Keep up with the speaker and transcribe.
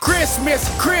Christmas,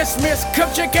 Christmas,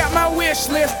 come check out my wish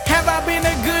list. Have I been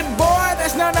a good boy?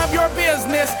 That's none of your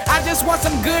business. I just want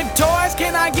some good toys,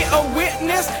 can I get a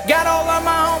witness? Got all of my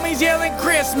homies yelling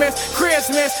Christmas,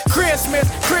 Christmas, Christmas,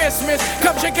 Christmas.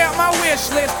 Come check out my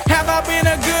wish list. Have I been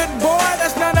a good boy?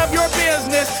 That's none of your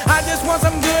business. I just want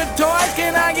some good toys,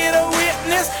 can I get a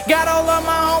witness? Got all of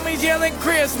my homies yelling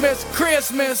Christmas,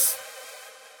 Christmas.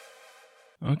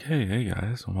 Okay, hey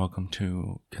guys, and welcome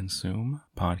to Consume,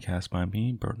 podcast by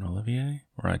me, Burton Olivier,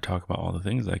 where I talk about all the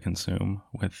things I consume,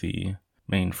 with the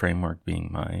main framework being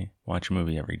my Watch a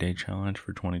Movie Every Day challenge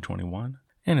for 2021.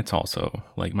 And it's also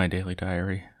like my daily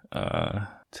diary.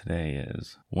 Today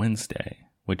is Wednesday,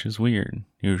 which is weird.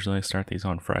 Usually I start these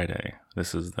on Friday.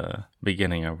 This is the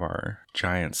beginning of our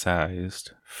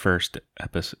giant-sized first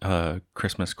episode,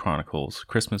 Christmas Chronicles,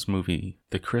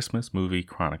 the Christmas Movie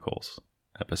Chronicles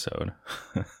episode.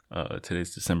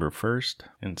 Today's December 1st,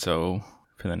 and so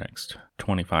for the next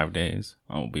 25 days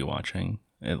I'll be watching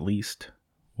at least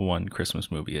one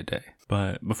Christmas movie a day.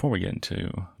 But before we get into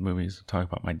movies, I'll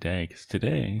talk about my day, because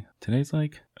today's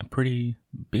like a pretty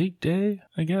big day,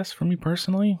 I guess, for me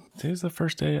personally. Today's the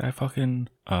first day I fucking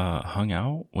hung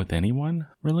out with anyone,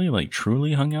 really, like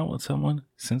truly hung out with someone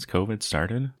since COVID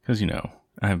started, because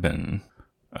I've been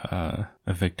a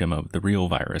victim of the real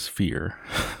virus fear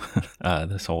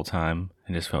this whole time.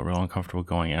 I just felt real uncomfortable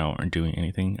going out or doing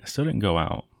anything. I still didn't go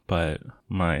out, but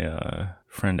my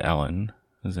friend Ellen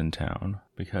is in town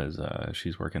because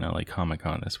she's working at like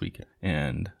Comic-Con this weekend.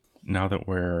 And now that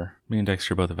me and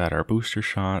Dexter both have had our booster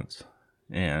shots,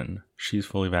 and she's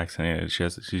fully vaccinated,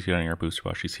 she's getting her booster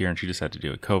while she's here, and she just had to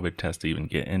do a COVID test to even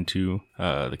get into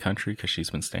the country because she's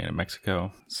been staying in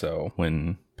Mexico. So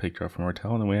when picked her up from her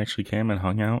hotel, and then we actually came and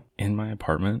hung out in my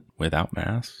apartment without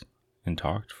masks and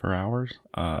talked for hours.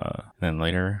 Then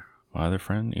later, my other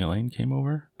friend Elaine came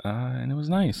over, and it was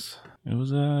nice. It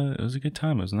was a good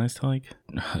time. It was nice to like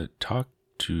talk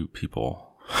to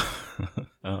people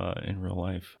in real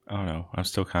life. I don't know. I'm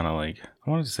still kind of like,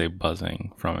 I wanted to say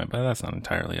buzzing from it, but that's not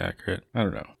entirely accurate. I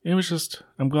don't know. It was just,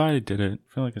 I'm glad I did it.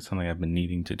 I feel like it's something I've been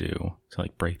needing to do to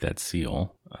like break that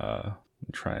seal.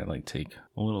 Try and like take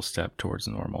a little step towards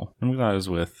normal. I'm glad I was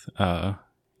with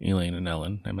Elaine and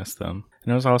Ellen. I missed them.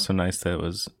 And it was also nice that it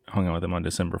was hung out with them on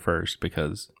December 1st,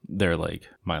 because they're like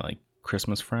my like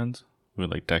Christmas friends. We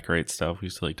would like decorate stuff. We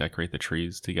used to like decorate the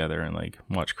trees together and like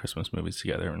watch Christmas movies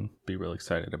together and be really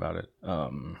excited about it.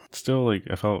 Still, like,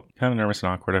 I felt kind of nervous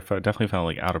and awkward. Definitely felt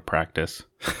like out of practice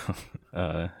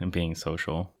and being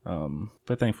social.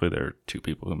 But thankfully there are two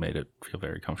people who made it feel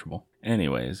very comfortable.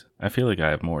 Anyways, I feel like I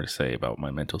have more to say about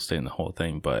my mental state and the whole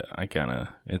thing, but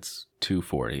it's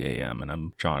 2:40 a.m. and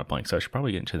I'm drawing a blank, so I should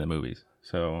probably get into the movies.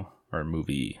 So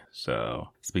it's the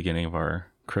beginning of our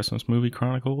Christmas movie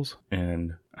chronicles,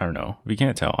 and I don't know, if you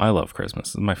can't tell, I love Christmas.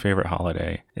 It's my favorite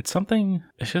holiday. It's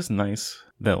just nice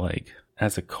that like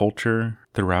as a culture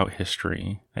throughout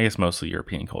history, I guess mostly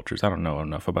European cultures, I don't know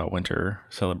enough about winter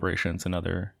celebrations and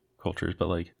other cultures, but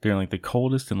like during like the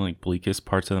coldest and like bleakest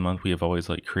parts of the month, we have always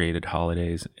like created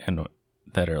holidays and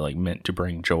that are like meant to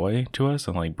bring joy to us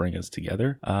and like bring us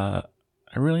together. I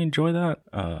really enjoy that.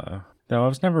 Though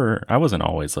I wasn't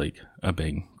always like a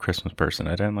big Christmas person.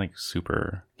 I didn't like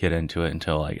super get into it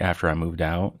until like after I moved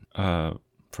out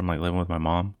from like living with my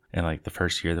mom, and like the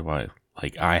first year that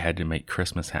I had to make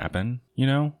Christmas happen,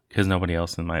 because nobody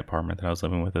else in my apartment that I was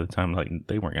living with at the time, like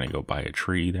they weren't going to go buy a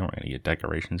tree, they weren't going to get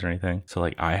decorations or anything. So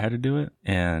like I had to do it,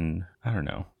 and I don't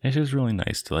know. It's just really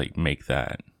nice to like make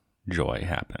that joy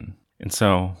happen. And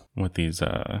so with these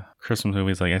Christmas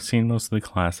movies, like I've seen most of the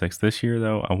classics. This year,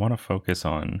 though, I want to focus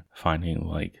on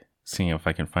seeing if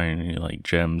I can find any like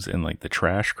gems in like the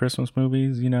trash Christmas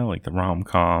movies, like the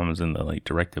rom-coms and the like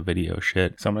direct-to-video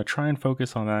shit. So I'm going to try and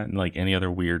focus on that and like any other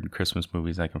weird Christmas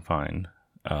movies I can find.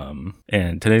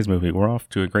 And today's movie, we're off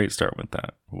to a great start with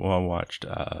that. Well, I watched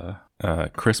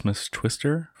Christmas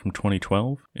Twister from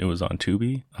 2012. It was on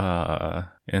Tubi.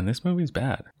 And this movie's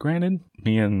bad. Granted,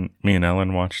 me and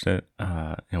Ellen watched it,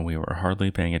 and we were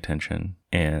hardly paying attention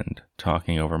and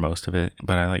talking over most of it,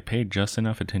 but I like paid just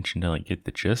enough attention to like get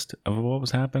the gist of what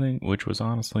was happening, which was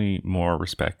honestly more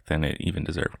respect than it even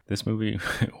deserved. This movie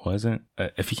wasn't,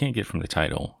 if you can't get from the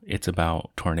title, it's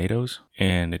about tornadoes,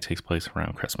 and it takes place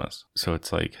around Christmas. So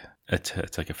it's like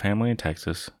a family in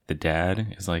Texas. The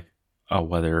dad is like a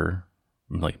weather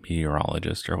like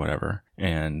meteorologist or whatever,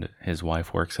 and his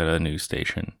wife works at a news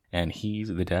station, and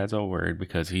the dad's all worried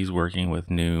because he's working with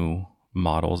new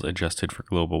models adjusted for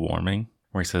global warming,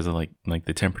 where he says that like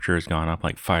the temperature has gone up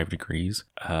like 5 degrees,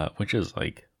 which is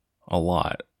like a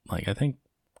lot. Like I think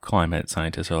climate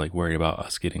scientists are like worried about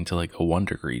us getting to like a 1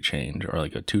 degree change or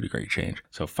like a 2 degree change.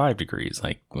 So 5 degrees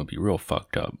like would be real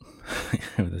fucked up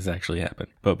if this actually happened.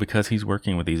 But because he's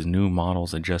working with these new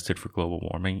models adjusted for global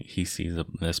warming, he sees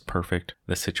this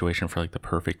situation for like the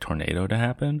perfect tornado to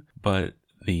happen. But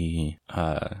the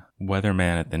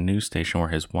weatherman at the news station where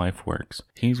his wife works,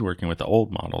 he's working with the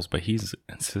old models, but he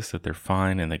insists that they're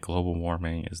fine and that global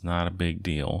warming is not a big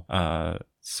deal.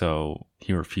 So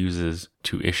he refuses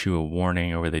to issue a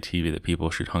warning over the TV that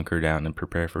people should hunker down and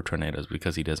prepare for tornadoes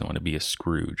because he doesn't want to be a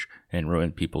Scrooge and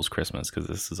ruin people's Christmas because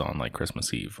this is on like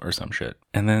Christmas Eve or some shit.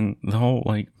 And then the whole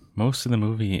like most of the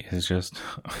movie is just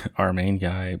our main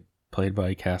guy, played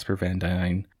by Casper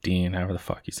Van Dien, however the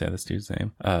fuck you say this dude's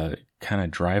name, kind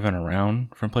of driving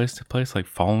around from place to place, like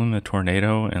following the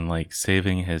tornado and like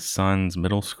saving his son's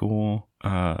middle school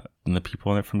and the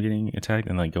people in it from getting attacked,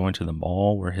 and like going to the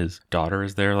mall where his daughter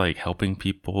is there, like helping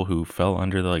people who fell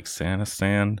under the like Santa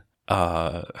stand.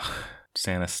 I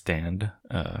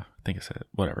think I said it,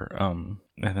 whatever. And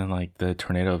then like the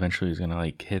tornado eventually is gonna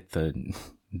like hit the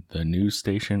news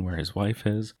station where his wife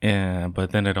is,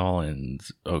 but then it all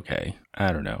ends okay.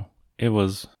 I don't know. It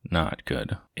was not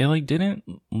good. It like didn't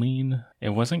lean, it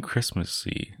wasn't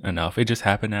Christmassy enough. It just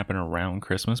happened to happen around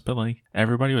Christmas, but like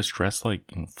everybody was dressed like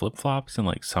in flip-flops in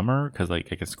like summer because like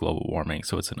I guess global warming,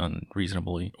 so it's an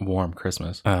unreasonably warm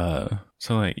Christmas.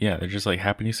 So like yeah, they're just like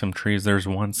happy to see some trees. There's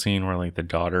one scene where like the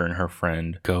daughter and her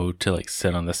friend go to like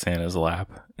sit on the Santa's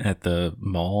lap at the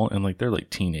mall, and like they're like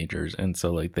teenagers, and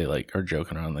so like they like are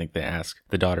joking around, like they ask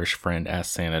the daughter's friend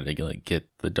asks Santa to like get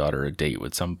the daughter a date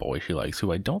with some boy she likes,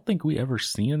 who I don't think we ever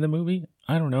see in the movie.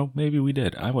 I don't know, maybe we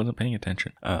did, I wasn't paying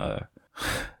attention.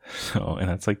 So, and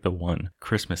that's like the one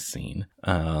Christmas scene.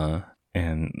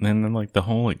 And then like the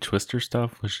whole like Twister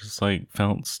stuff was just like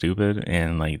felt stupid,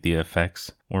 and like the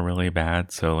effects were really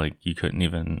bad, so like you couldn't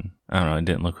even, I don't know, it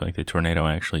didn't look like the tornado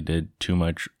actually did too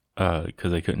much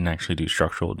because they couldn't actually do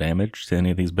structural damage to any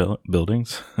of these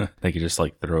buildings. They could just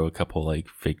like throw a couple like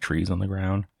fake trees on the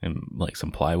ground and like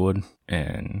some plywood.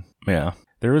 And yeah,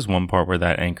 there was one part where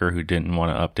that anchor who didn't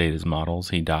want to update his models,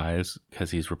 he dies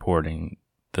because he's reporting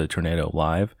the tornado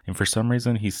live, and for some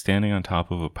reason he's standing on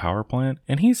top of a power plant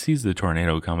and he sees the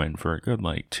tornado coming for a good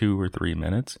like 2 or 3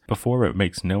 minutes before it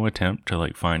makes no attempt to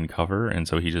like find cover, and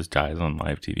so he just dies on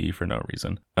live TV for no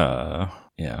reason.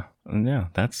 Yeah, and yeah,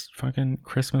 that's fucking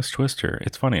Christmas Twister.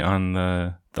 It's funny, on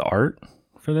the art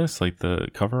for this, like the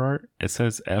cover art, it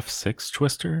says F6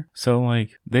 Twister, so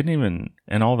like they didn't even,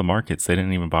 in all the markets, they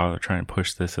didn't even bother trying to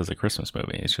push this as a Christmas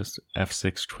movie. It's just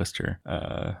F6 Twister.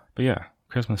 But yeah,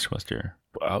 Christmas Twister.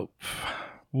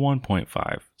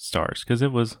 1.5 stars, because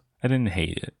I didn't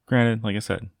hate it. Granted, like I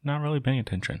said, not really paying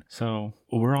attention. So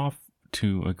we're off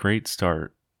to a great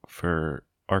start for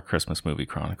our Christmas movie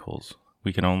chronicles.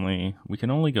 We can only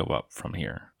go up from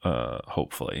here.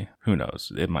 Hopefully. Who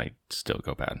knows? It might still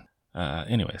go bad.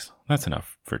 Anyways, that's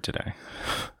enough for today.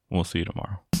 We'll see you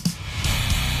tomorrow.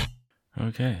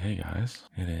 Okay, hey guys.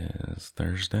 It is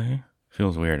Thursday.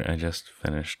 Feels weird. I just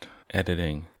finished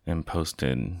editing and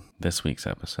posted this week's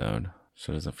episode,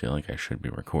 so does it feel like I should be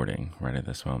recording right at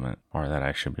this moment, or that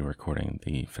I should be recording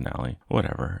the finale?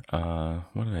 Whatever.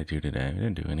 What did I do today? I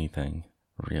didn't do anything,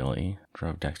 really.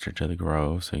 Drove Dexter to the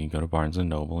Grove so you can go to Barnes &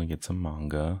 Noble and get some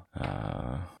manga.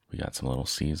 We got some Little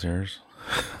Caesars.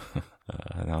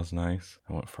 That was nice.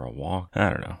 I went for a walk. I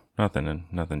don't know.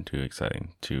 Nothing too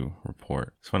exciting to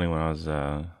report. It's funny, when I was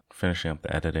finishing up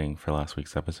the editing for last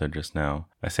week's episode just now,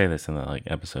 I say this in the like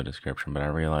episode description, but I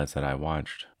realized that it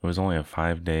was only a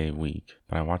 5-day week,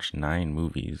 but I watched 9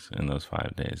 movies in those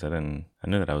 5 days. I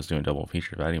knew that I was doing double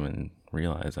features, but I didn't even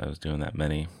realize I was doing that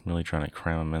many. Really trying to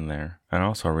cram them in there. And I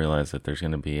also realized that there's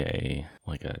going to be a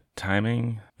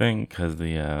timing thing, because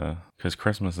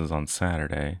Christmas is on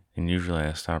Saturday, and usually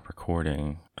I stop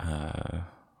recording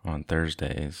on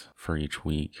Thursdays for each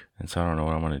week, and so I don't know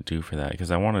what I'm going to do for that, because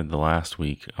I wanted the last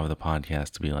week of the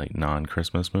podcast to be like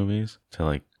non-Christmas movies to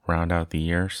like round out the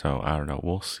year. So I don't know,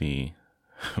 we'll see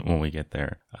when we get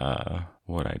there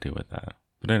what I do with that.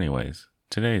 But anyways,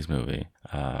 today's movie,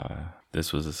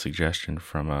 this was a suggestion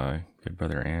from good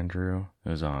brother Andrew. It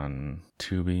was on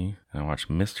Tubi, and I watched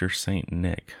Mr. Saint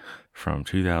Nick from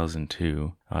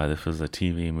 2002. This was a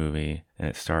TV movie, and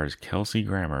it stars Kelsey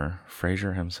Grammer,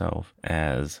 Frasier himself,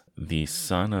 as the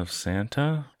son of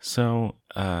Santa. So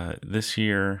this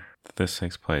year this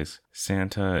takes place,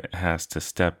 Santa has to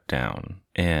step down,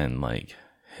 and like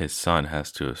his son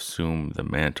has to assume the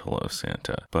mantle of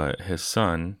Santa. But his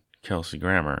son, Kelsey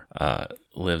Grammer,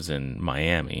 lives in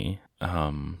Miami,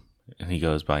 and he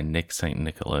goes by Nick St.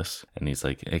 Nicholas, and he's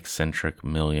like eccentric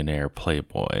millionaire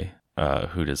playboy.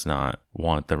 who does not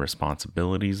want the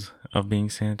responsibilities of being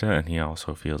Santa, and he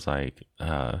also feels like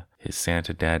his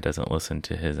Santa dad doesn't listen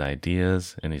to his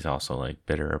ideas, and he's also like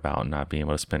bitter about not being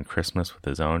able to spend Christmas with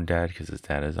his own dad because his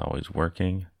dad is always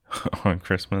working on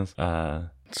Christmas.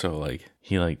 So like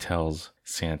he like tells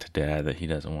Santa dad that he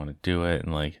doesn't want to do it,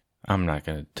 and like, I'm not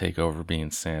gonna take over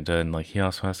being Santa. And like he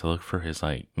also has to look for his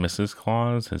like Mrs.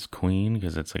 Claus, his queen,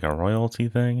 because it's like a royalty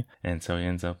thing. And so he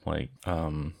ends up like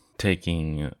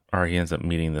he ends up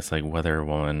meeting this like weather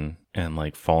woman and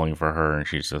like falling for her, and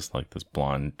she's just like this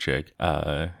blonde chick,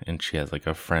 and she has like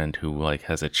a friend who like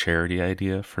has a charity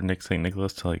idea for Nick St.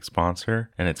 Nicholas to like sponsor,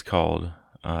 and it's called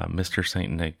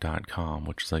MrSaintNick.com,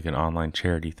 which is like an online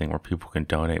charity thing where people can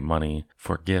donate money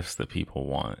for gifts that people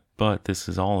want. But this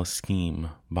is all a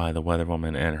scheme by the weather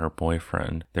woman and her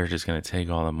boyfriend. They're just going to take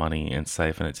all the money and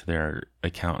siphon it to their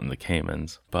account in the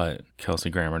Caymans. But Kelsey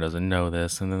Grammer doesn't know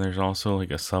this. And then there's also like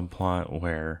a subplot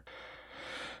where,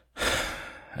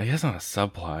 I guess not a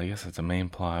subplot, I guess it's a main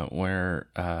plot where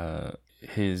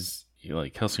Kelsey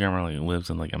Grammer like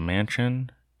lives in like a mansion,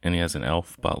 and he has an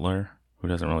elf butler who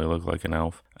doesn't really look like an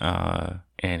elf.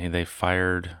 And they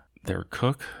fired their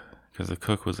cook because the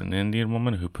cook was an Indian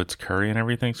woman who puts curry in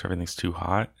everything, so everything's too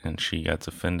hot, and she gets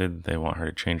offended. They want her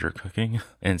to change her cooking.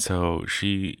 And so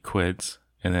she quits,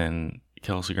 and then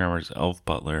Kelsey Grammer's elf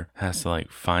butler has to like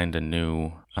find a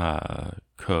new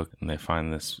cook, and they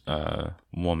find this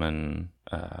woman,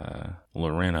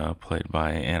 Lorena, played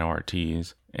by Anna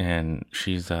Ortiz, and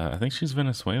she's I think she's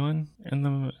Venezuelan in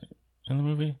the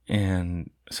movie. And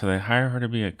so they hire her to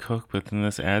be a cook, but then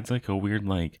this adds like a weird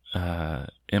like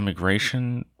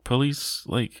immigration police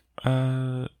like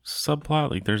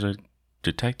subplot. Like there's a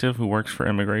detective who works for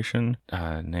immigration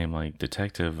named like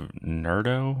Detective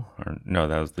Nerdo, or no,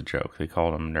 that was the joke. They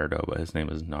called him Nerdo, but his name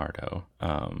is Nardo.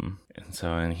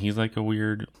 And he's like a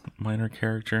weird minor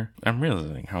character. I'm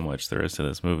realizing how much there is to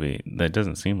this movie that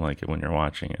doesn't seem like it when you're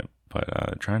watching it,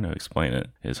 but trying to explain it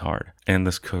is hard. And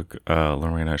this cook,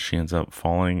 Lorena, she ends up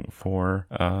falling for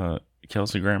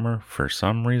Kelsey Grammer for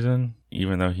some reason,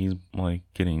 even though he's like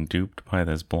getting duped by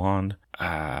this blonde.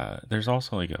 There's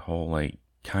also like a whole like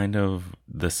kind of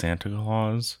the Santa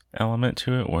Claus element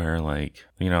to it, where like,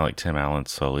 you know, like Tim Allen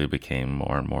slowly became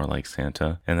more and more like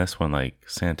Santa, and this one like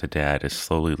Santa dad is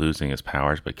slowly losing his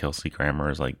powers, but Kelsey Grammer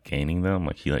is like gaining them.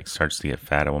 Like he like starts to get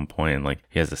fat at one point, and like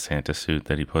he has a Santa suit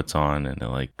that he puts on, and it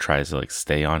like tries to like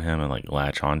stay on him and like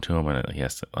latch onto him, and he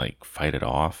has to like fight it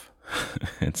off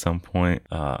at some point.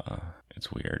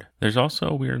 It's weird. There's also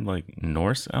a weird like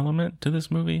Norse element to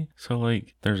this movie. So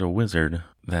like there's a wizard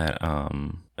that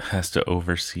has to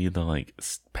oversee the like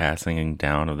passing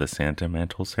down of the Santa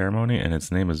mantle ceremony, and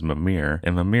its name is Mimir.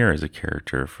 And Mimir is a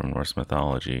character from Norse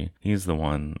mythology. He's the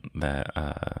one that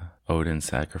Odin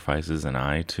sacrifices an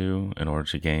eye to in order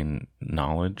to gain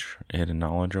knowledge, hidden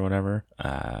knowledge or whatever.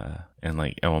 And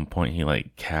like at one point he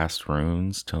like casts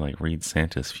runes to like read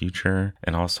Santa's future.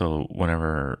 And also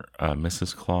whenever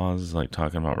Mrs. Claus is like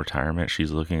talking about retirement,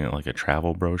 she's looking at like a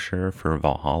travel brochure for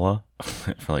Valhalla,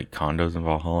 for like condos in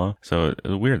Valhalla. So it's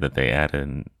weird that they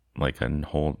added like a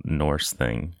whole Norse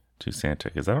thing to Santa,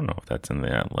 because I don't know if that's in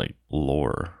the like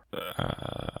lore.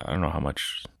 I don't know how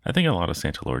much. I think a lot of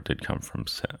Santa lore did come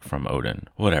from Odin.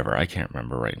 Whatever, I can't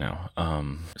remember right now.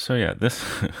 So yeah, this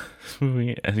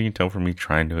movie, as you can tell from me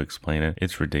trying to explain it,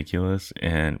 it's ridiculous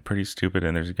and pretty stupid.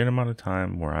 And there's a good amount of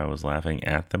time where I was laughing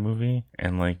at the movie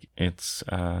and like its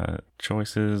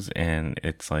choices, and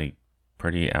it's like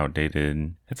pretty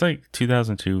outdated. It's like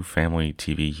 2002 family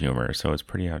TV humor, so it's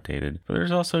pretty outdated. But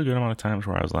there's also a good amount of times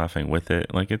where I was laughing with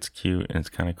it. Like it's cute and it's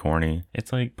kind of corny.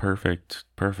 It's like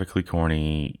perfectly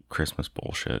corny Christmas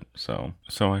bullshit. So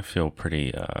I feel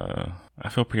pretty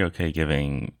okay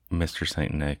giving Mr.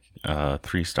 Saint Nick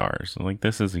 3 stars. Like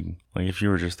this is like if you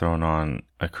were just throwing on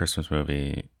a Christmas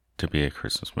movie to be a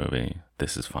Christmas movie,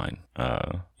 this is fine.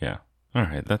 Yeah. All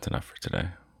right, that's enough for today.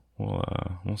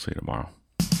 We'll see you tomorrow.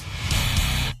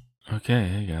 Okay,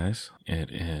 hey guys, it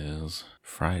is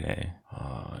Friday.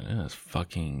 It is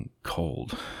fucking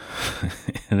cold.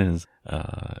 It is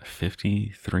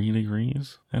 53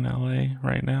 degrees in LA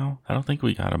right now. I don't think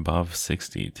we got above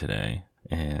 60 today.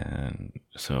 And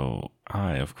so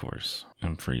I, of course,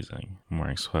 am freezing. I'm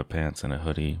wearing sweatpants and a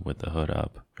hoodie with the hood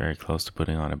up. Very close to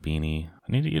putting on a beanie.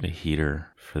 I need to get a heater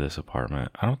for this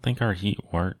apartment. I don't think our heat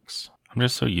works. I'm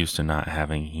just so used to not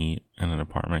having heat in an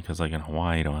apartment, because like in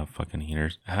Hawaii, you don't have fucking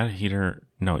heaters. I had a heater,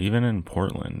 no, even in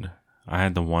Portland, I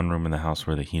had the one room in the house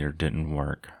where the heater didn't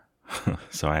work.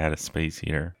 So I had a space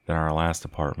heater. Then our last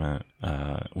apartment,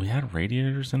 we had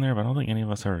radiators in there, but I don't think any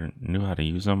of us ever knew how to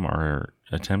use them or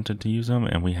attempted to use them.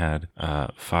 And we had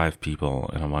 5 people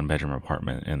in a 1-bedroom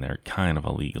apartment in there kind of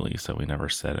illegally, so we never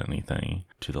said anything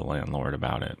to the landlord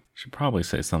about it. Should probably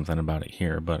say something about it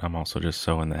here, but I'm also just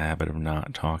so in the habit of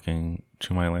not talking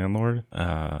to my landlord.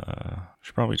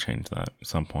 Should probably change that at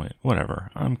some point. Whatever.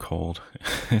 I'm cold.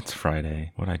 It's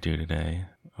Friday. What'd I do today?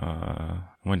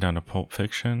 Went down to Pulp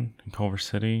Fiction in Culver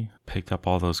City. Picked up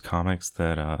all those comics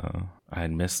that I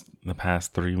had missed the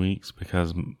past 3 weeks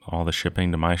because all the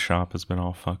shipping to my shop has been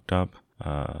all fucked up.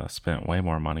 Spent way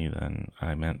more money than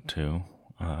I meant to,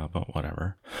 but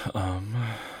whatever.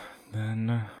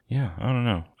 Then, yeah, I don't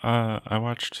know. I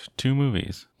watched 2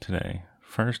 movies today.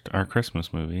 First, our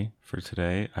Christmas movie for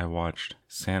today, I watched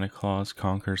Santa Claus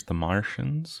Conquers the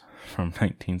Martians from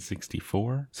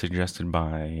 1964, suggested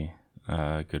by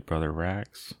good brother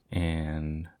Rax.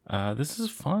 And this is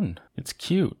fun. It's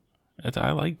cute.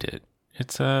 I liked it.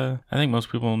 It's I think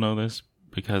most people know this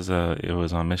because it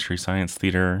was on Mystery Science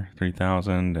Theater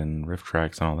 3000 and Riff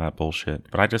Tracks and all that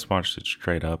bullshit. But I just watched it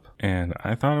straight up, and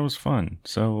I thought it was fun.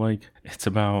 So, like, it's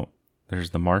about,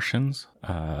 there's the Martians,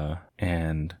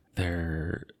 and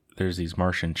there's these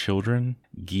Martian children,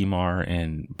 Guimar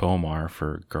and Bomar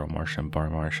for Girl Martian, Boy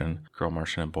Martian, Girl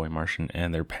Martian and Boy Martian,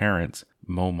 and their parents,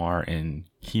 Momar and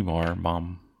Kimar,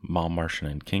 Mom Martian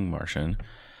and King Martian,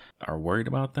 are worried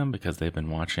about them because they've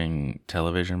been watching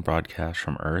television broadcasts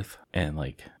from Earth, and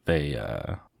like they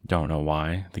don't know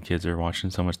why the kids are watching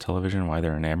so much television, why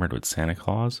they're enamored with Santa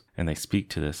Claus, and they speak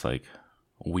to this like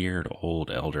weird old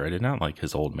elder. I did not like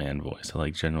his old man voice. It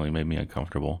like generally made me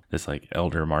uncomfortable. This like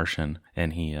elder Martian,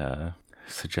 and he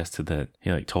suggested that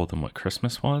he like told them what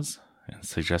Christmas was and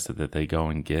suggested that they go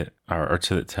and get or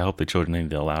to help the children, they need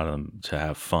to allow them to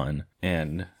have fun.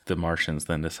 And the Martians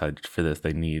then decide for this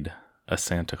they need a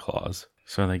Santa Claus.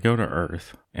 So they go to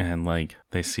Earth and like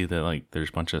they see that like there's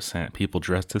a bunch of people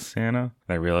dressed as Santa.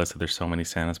 They realize that there's so many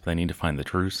Santas, but they need to find the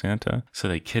true Santa. So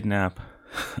they kidnap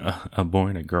a boy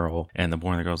and a girl, and the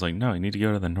boy and the girl's like, no, you need to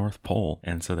go to the North Pole.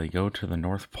 And so they go to the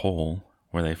North Pole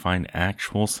where they find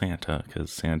actual Santa,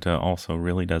 because Santa also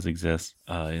really does exist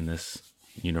in this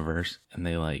universe. And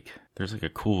they like, there's like a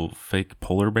cool fake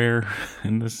polar bear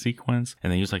in this sequence,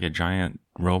 and they use like a giant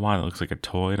robot that looks like a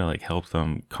toy to like help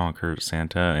them conquer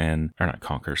Santa, and or not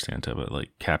conquer Santa, but like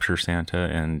capture Santa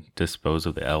and dispose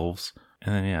of the elves.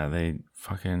 And then yeah,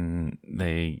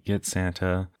 they get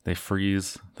Santa, they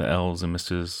freeze the elves and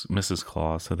Mrs.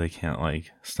 Claus so they can't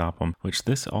like stop them. Which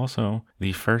this also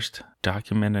the first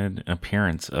documented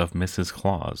appearance of Mrs.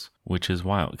 Claus, which is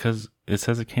wild because it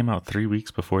says it came out 3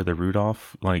 weeks before the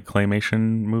Rudolph like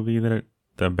claymation movie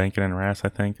the Bankin' and Rass, I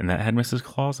think, and that had Mrs.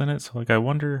 Claus in it. So like I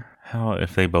wonder how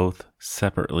if they both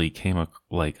separately came up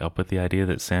with the idea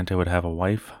that Santa would have a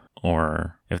wife,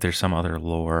 or if there's some other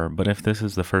lore. But if this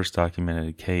is the first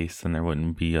documented case, then there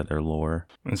wouldn't be other lore.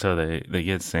 And so they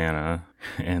get Santa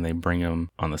and they bring him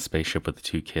on the spaceship with the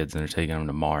 2 kids, and they're taking him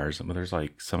to Mars. But there's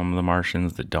like some of the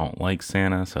Martians that don't like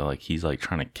Santa, so like he's like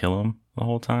trying to kill him the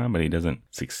whole time, but he doesn't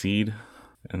succeed.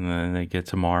 And then they get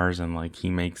to Mars, and like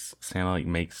Santa like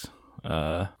makes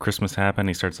Christmas happen.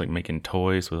 He starts like making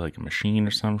toys with like a machine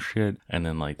or some shit, and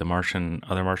then like other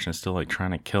Martian is still like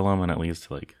trying to kill him, and it leads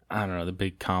to like, I don't know, the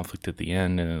big conflict at the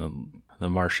end, and the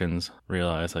Martians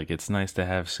realize like it's nice to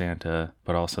have Santa,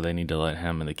 but also they need to let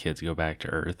him and the kids go back to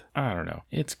Earth. I don't know,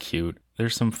 it's cute.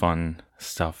 There's some fun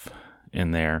stuff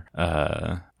in there.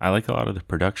 I like a lot of the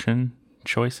production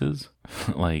choices.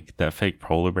 Like that fake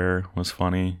polar bear was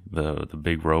funny. The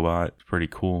big robot, pretty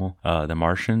cool. The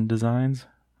Martian designs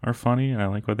are funny, and I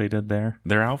like what they did there.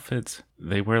 Their outfits,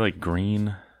 they wear like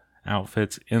green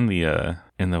outfits. In the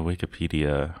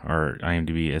Wikipedia or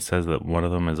IMDb, it says that one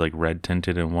of them is like red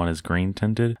tinted and one is green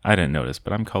tinted. I didn't notice,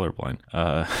 but I'm colorblind.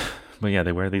 But yeah,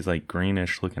 they wear these like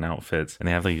greenish looking outfits, and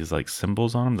they have these like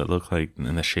symbols on them that look like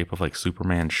in the shape of like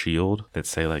Superman's shield that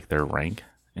say like their rank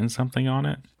and something on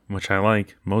it, which I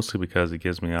like mostly because it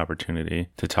gives me the opportunity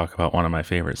to talk about one of my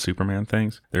favorite Superman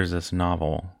things. There's this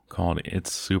novel called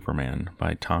It's Superman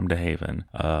by Tom DeHaven,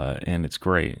 and it's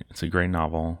great. It's a great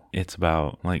novel. It's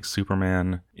about like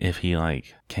Superman if he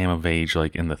like came of age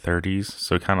like in the 30s,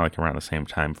 so kind of like around the same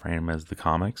time frame as the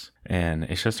comics, and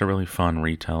it's just a really fun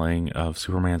retelling of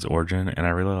Superman's origin. And I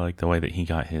really like the way that he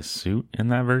got his suit in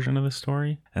that version of the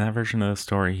story. In that version of the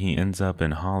story, he ends up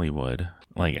in Hollywood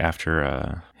like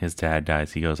after his dad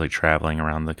dies, he goes like traveling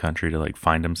around the country to like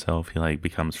find himself. He like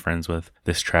becomes friends with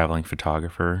this traveling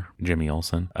photographer, Jimmy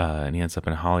Olsen, and he ends up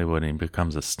in Hollywood and he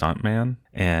becomes a stuntman.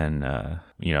 And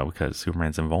because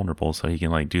Superman's invulnerable, so he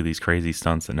can like do these crazy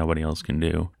stunts that nobody else can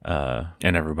do,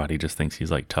 and everybody just thinks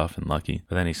he's like tough and lucky.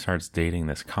 But then he starts dating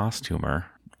this costumer,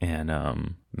 and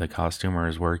the costumer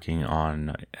is working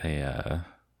on a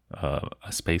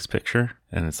space picture,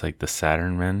 and it's like the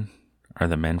Saturn men, are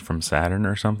the men from Saturn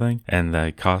or something, and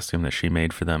the costume that she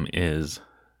made for them is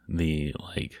the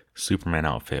like Superman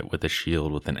outfit with the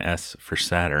shield with an S for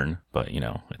Saturn, but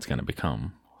it's gonna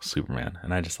become Superman.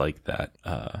 And I just like that.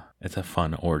 It's a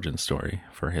fun origin story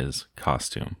for his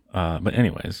costume. But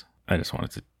anyways, I just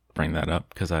wanted to bring that up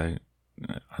because I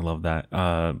love that.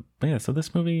 But yeah, so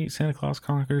this movie, Santa Claus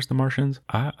Conquers the Martians,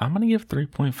 I'm gonna give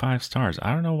 3.5 stars.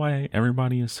 I don't know why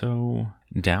everybody is so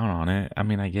down on it. I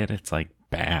mean, I get it's like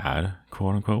bad,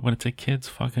 quote unquote, but it's a kid's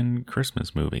fucking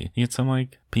Christmas movie. You get some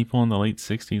like people in the late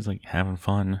 60s like having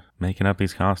fun making up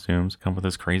these costumes, come up with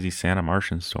this crazy Santa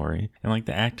Martian story, and like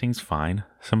the acting's fine.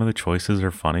 Some of the choices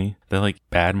are funny. The like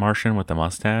bad Martian with the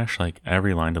mustache, like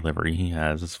every line delivery he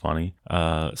has is funny.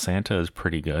 Santa is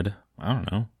pretty good. I don't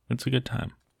know, it's a good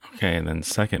time. Okay, and then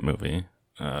second movie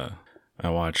I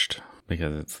watched,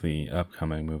 because it's the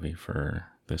upcoming movie for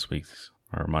this week's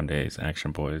or Monday's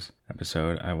Action Boys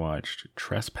episode, I watched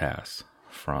Trespass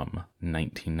from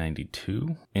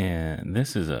 1992, and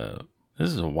this is a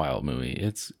wild movie.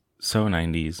 It's so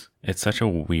 90s. It's such a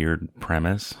weird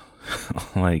premise.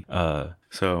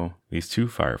 So these two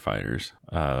firefighters,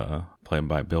 played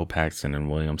by Bill Paxton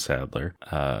and William Sadler,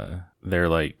 they're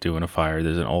like doing a fire.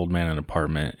 There's an old man in an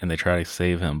apartment and they try to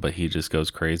save him, but he just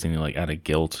goes crazy and he like out of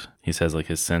guilt, he says like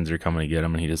his sins are coming to get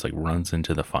him, and he just like runs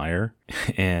into the fire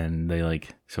and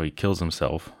so he kills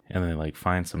himself, and they like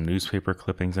find some newspaper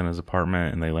clippings in his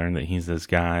apartment, and they learn that he's this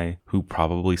guy who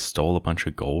probably stole a bunch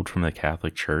of gold from the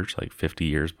Catholic Church like 50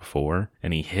 years before,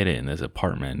 and he hid it in his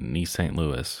apartment in East St.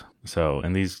 Louis. So,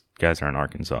 and these guys are in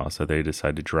Arkansas, so they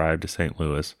decide to drive to St.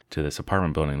 Louis to this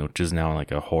apartment building, which is now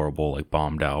like a horrible, like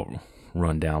bombed out,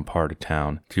 run down part of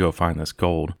town, to go find this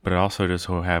gold. But it also just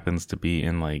so happens to be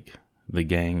in like the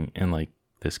gang, in like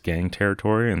this gang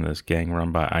territory, and this gang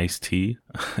run by Ice-T,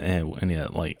 and yeah,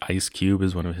 like Ice Cube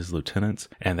is one of his lieutenants,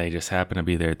 and they just happen to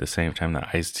be there at the same time that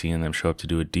Ice-T and them show up to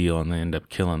do a deal, and they end up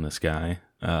killing this guy.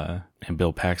 And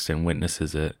Bill Paxton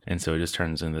witnesses it, and so it just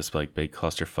turns into this like big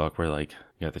clusterfuck where like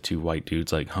you got the two white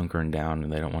dudes like hunkering down,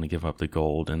 and they don't want to give up the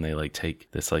gold, and they like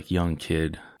take this like young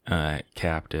kid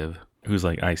captive who's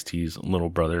like Ice-T's little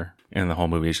brother, and the whole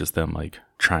movie is just them like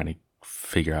trying to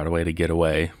figure out a way to get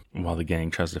away while the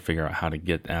gang tries to figure out how to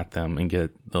get at them and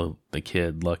get the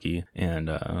kid Lucky,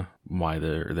 and why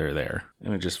they're there,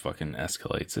 and it just fucking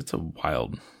escalates. It's a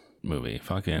wild movie.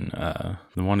 Fucking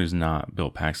the one who's not Bill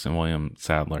Paxton, William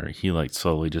Sadler, he like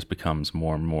slowly just becomes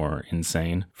more and more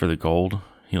insane for the gold.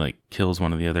 He like kills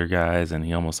one of the other guys, and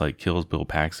he almost like kills Bill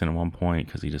Paxton at one point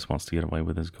because he just wants to get away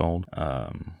with his gold.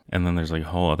 And then there's like a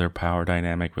whole other power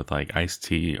dynamic with like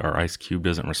Ice-T, or Ice Cube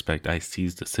doesn't respect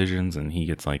Ice-T's decisions, and he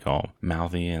gets like all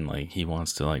mouthy, and like he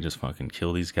wants to like just fucking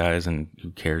kill these guys, and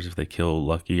who cares if they kill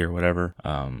Lucky or whatever.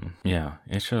 Yeah,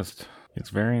 it's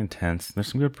very intense.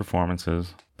 There's some good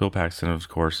performances. Bill Paxton, of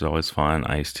course, is always fun.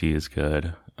 Ice-T is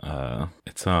good.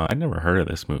 I'd never heard of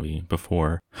this movie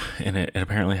before, and it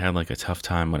apparently had like a tough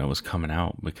time when it was coming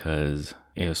out, because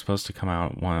it was supposed to come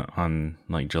out on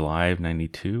like July of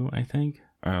 92, I think.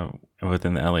 But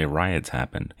then the LA riots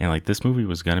happened, and like this movie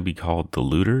was going to be called The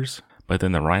Looters, but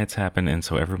then the riots happened, and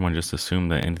so everyone just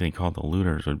assumed that anything called The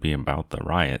Looters would be about the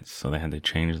riots, so they had to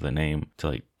change the name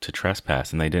to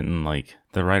Trespass. And they didn't like,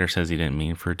 the writer says he didn't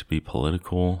mean for it to be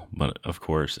political, but of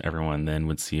course everyone then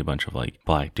would see a bunch of like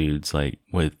black dudes like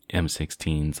with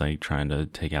M16s like trying to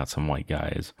take out some white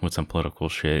guys with some political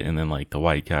shit, and then like the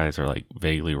white guys are like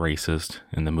vaguely racist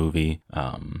in the movie.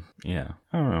 Yeah,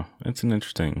 I don't know, it's an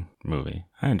interesting movie.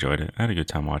 I enjoyed it. I had a good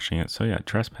time watching it. So yeah,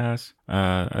 Trespass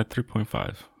at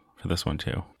 3.5 for this one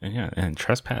too. And yeah, and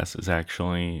Trespass is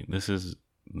actually, this is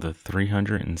the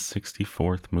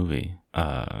 364th movie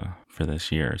for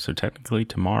this year. So technically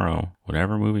tomorrow,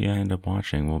 whatever movie I end up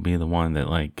watching will be the one that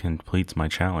like completes my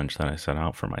challenge that I set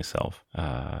out for myself,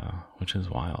 which is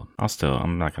wild.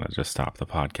 I'm not gonna just stop the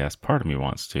podcast. Part of me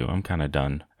wants to. I'm kind of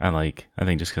done. I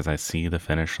think just because I see the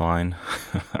finish line,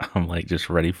 I'm like just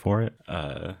ready for it.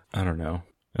 I don't know.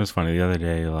 It was funny the other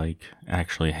day, like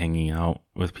actually hanging out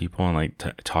with people and like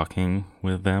talking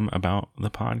with them about the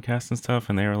podcast and stuff,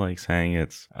 and they were like saying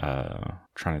it's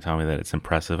trying to tell me that it's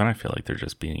impressive, and I feel like they're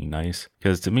just being nice,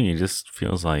 because to me it just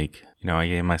feels like, you know, I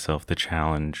gave myself the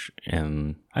challenge,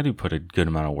 and I do put a good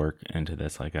amount of work into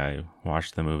this. Like, I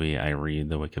watch the movie, I read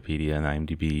the Wikipedia and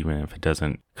IMDb, even if it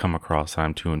doesn't come across that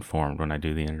I'm too informed when I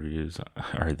do the interviews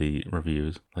or the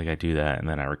reviews. Like, I do that, and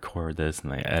then I record this,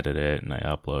 and I edit it, and I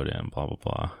upload it, and blah, blah,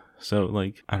 blah. So,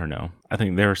 like, I don't know. I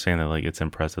think they were saying that, like, it's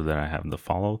impressive that I have the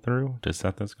follow through to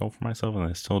set this goal for myself, and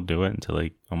I still do it until,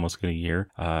 like, almost get a year.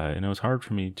 And it was hard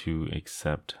for me to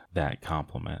accept that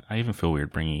compliment. I even feel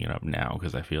weird bringing it up now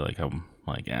because I feel like I'm,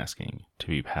 like, asking to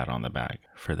be pat on the back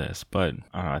for this. But,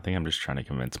 I don't know, I think I'm just trying to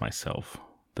convince myself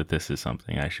that this is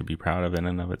something I should be proud of in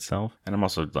and of itself. And I'm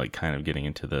also, like, kind of getting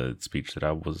into the speech that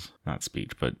I was, not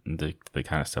speech, but the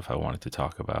kind of stuff I wanted to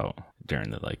talk about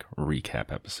during the, like, recap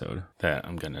episode that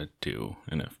I'm gonna do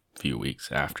in a few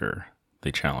weeks after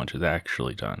the challenge is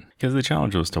actually done. Because the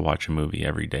challenge was to watch a movie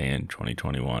every day in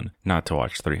 2021, not to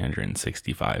watch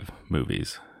 365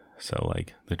 movies. So,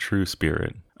 like, the true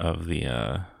spirit of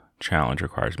the challenge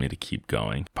requires me to keep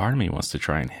going. Part of me wants to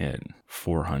try and hit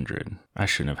 400. I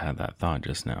shouldn't have had that thought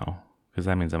just now, because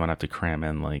that means I'm gonna have to cram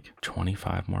in like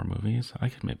 25 more movies. I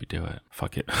could maybe do it.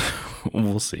 Fuck it.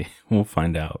 We'll see. We'll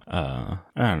find out. I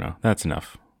don't know. That's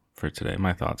enough for today.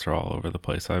 My thoughts are all over the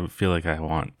place. I feel like I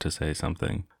want to say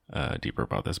something deeper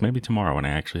about this. Maybe tomorrow when I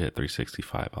actually hit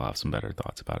 365, I'll have some better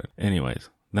thoughts about it. Anyways,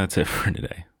 that's it for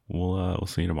today. We'll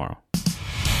see you tomorrow.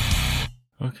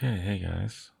 Okay, hey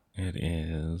guys. It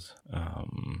is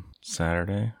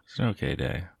Saturday. It's an okay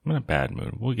day. I'm in a bad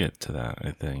mood. We'll get to that,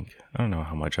 I think. I don't know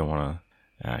how much I want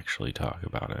to actually talk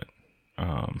about it.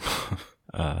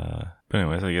 But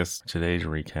anyways, I guess today's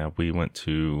recap, we went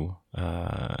to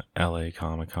LA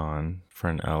Comic-Con.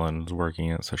 Friend Ellen was working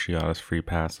it, so she got us free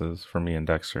passes for me and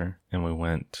Dexter. And we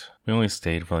only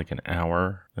stayed for like an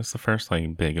hour. It's the first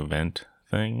like big event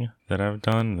thing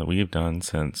that we've done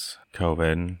since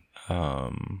COVID.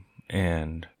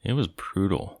 And it was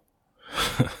brutal.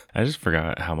 I just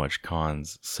forgot how much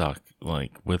cons suck,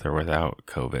 like, with or without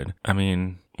COVID. I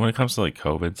mean, when it comes to, like,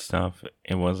 COVID stuff,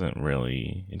 it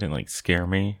didn't, like, scare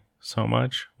me so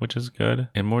much, which is good.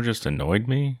 It more just annoyed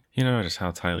me, you know, just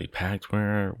how tightly packed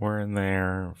we're in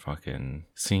there. Fucking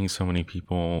seeing so many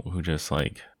people who just,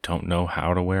 like, don't know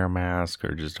how to wear a mask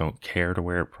or just don't care to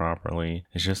wear it properly.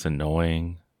 It's just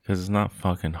annoying. Because it's not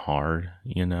fucking hard,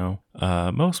 you know?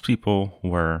 Most people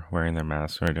were wearing their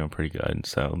masks and are doing pretty good,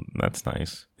 so that's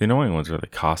nice. The annoying ones are the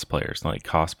cosplayers. Like,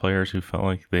 cosplayers who felt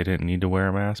like they didn't need to wear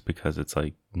a mask because it's,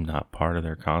 like, not part of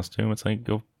their costume. It's like,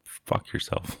 go fuck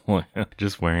yourself.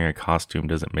 Just wearing a costume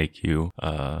doesn't make you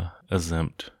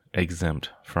exempt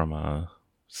from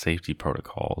safety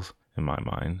protocols, in my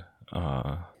mind.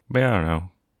 But yeah, I don't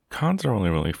know. Cons are only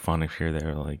really fun if you're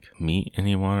there to, like, meet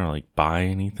anyone or, like, buy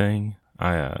anything.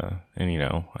 And you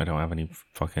know, I don't have any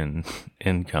fucking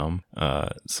income,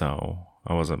 so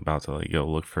I wasn't about to like go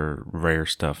look for rare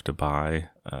stuff to buy.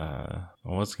 I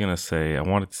wanted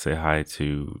to say hi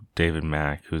to David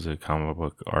Mack, who's a comic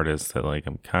book artist that like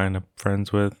I'm kind of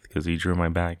friends with because he drew my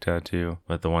back tattoo.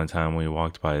 But the one time we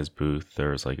walked by his booth,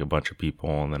 there was like a bunch of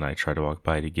people, and then I tried to walk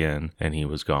by it again, and he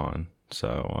was gone.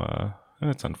 So,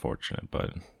 that's unfortunate,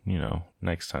 but you know,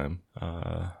 next time.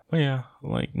 But yeah,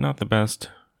 like not the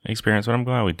best experience, but I'm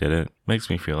glad we did it. Makes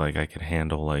me feel like I could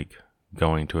handle like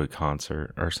going to a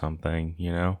concert or something,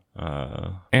 you know?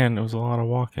 And it was a lot of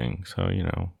walking, so, you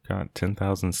know, got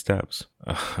 10,000 steps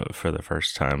for the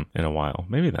first time in a while.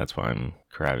 Maybe that's why I'm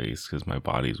crabby, because my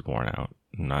body's worn out.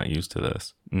 I'm not used to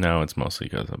this. No, it's mostly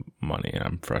because of money, and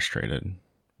I'm frustrated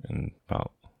and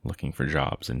about looking for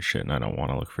jobs and shit, and I don't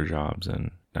want to look for jobs and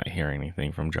not hearing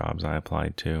anything from jobs I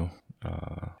applied to.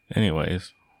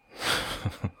 Anyways...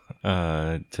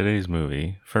 Today's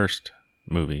first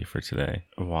movie for today,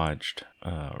 I watched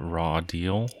Raw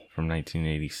Deal from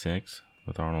 1986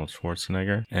 with Arnold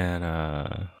Schwarzenegger, and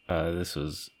this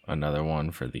was another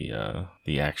one for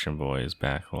the Action Boys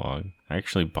backlog. I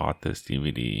actually bought this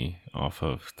DVD off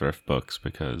of Thrift Books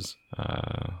because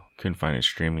couldn't find it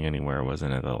streaming anywhere, it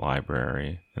wasn't at the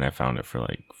library, and I found it for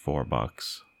like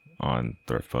 $4 on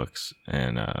Thrift Books,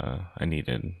 and I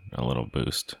needed a little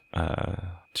boost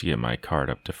to get my card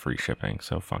up to free shipping,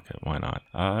 so fuck it, why not?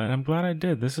 And I'm glad I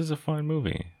did. This is a fun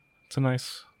movie. It's a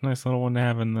nice little one to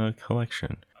have in the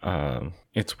collection.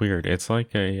 It's weird. It's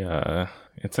like a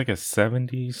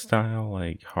 70s style,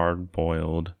 like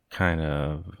hard-boiled kind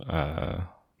of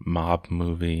mob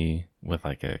movie with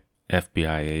like a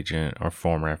FBI agent or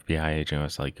former FBI agent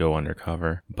was like go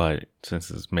undercover, but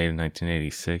since it's made in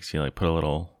 1986, you like put a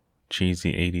little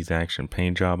cheesy 80s action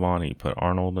paint job on. He put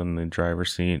Arnold in the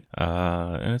driver's seat.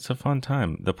 And it's a fun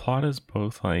time. The plot is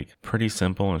both like pretty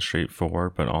simple and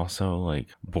straightforward, but also like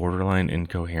borderline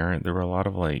incoherent. There were a lot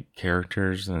of like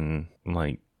characters and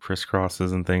like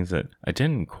crisscrosses and things that I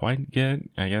didn't quite get.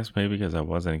 I guess maybe because I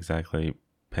wasn't exactly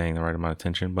paying the right amount of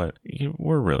attention, but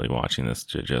we're really watching this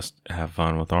to just have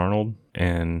fun with Arnold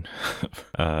and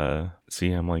see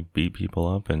him like beat people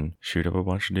up and shoot up a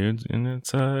bunch of dudes, and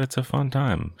it's a fun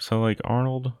time. So like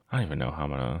Arnold, I don't even know how I'm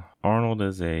gonna. Arnold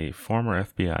is a former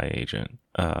FBI agent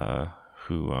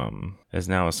who is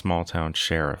now a small town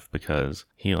sheriff because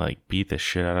he like beat the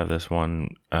shit out of this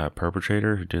one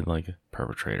perpetrator who did like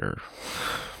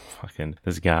fucking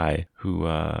this guy who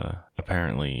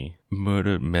apparently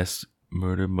murdered,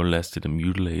 molested, and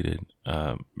mutilated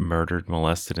an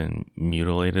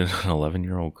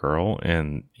 11-year-old girl,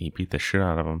 and he beat the shit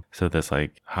out of him. So this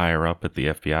like higher up at the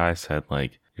FBI said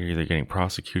like, you're either getting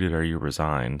prosecuted or you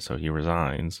resign. So he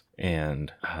resigns,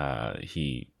 and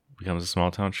he becomes a small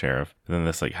town sheriff. But then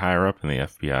this like higher up in the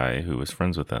FBI who was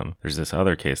friends with them, there's this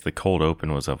other case. The cold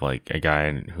open was of like a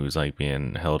guy who's like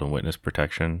being held in witness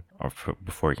protection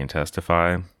before he can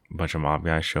testify. A bunch of mob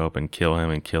guys show up and kill him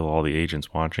and kill all the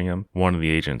agents watching him. One of the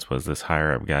agents was this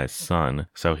higher up guy's son.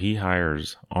 So he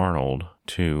hires Arnold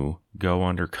to go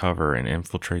undercover and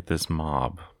infiltrate this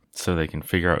mob so they can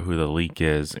figure out who the leak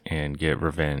is and get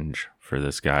revenge for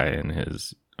this guy and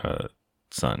his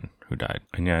son who died.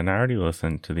 And yeah, and I already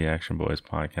listened to the Action Boys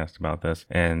podcast about this,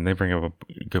 and they bring up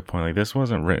a good point. Like, this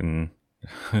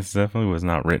definitely was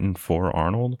not written for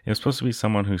Arnold. It was supposed to be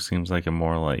someone who seems like a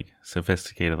more like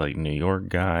sophisticated like New York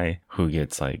guy who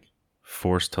gets like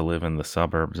forced to live in the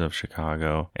suburbs of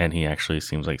Chicago, and he actually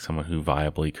seems like someone who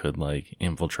viably could like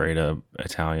infiltrate a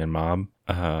Italian mob.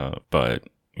 But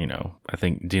you know, I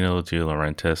think Dino De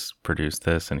Laurentiis produced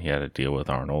this, and he had a deal with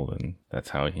Arnold, and that's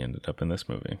how he ended up in this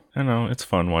movie. I don't know, it's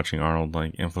fun watching Arnold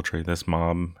like infiltrate this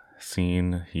mob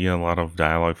scene. He had a lot of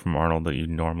dialogue from Arnold that you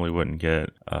normally wouldn't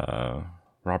get.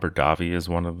 Robert Davi is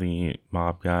one of the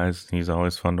mob guys. He's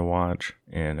always fun to watch.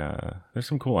 And there's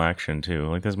some cool action too.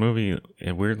 Like, this movie,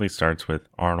 it weirdly starts with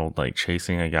Arnold like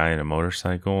chasing a guy in a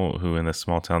motorcycle who, in this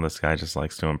small town, this guy just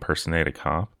likes to impersonate a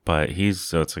cop. But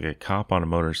so it's like a cop on a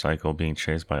motorcycle being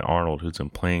chased by Arnold, who's in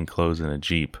plain clothes in a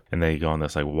Jeep. And they go on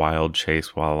this like wild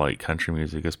chase while like country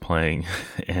music is playing.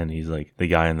 And he's like, the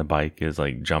guy on the bike is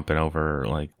like jumping over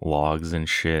like logs and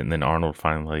shit. And then Arnold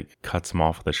finally like cuts him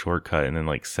off with a shortcut and then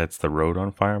like sets the road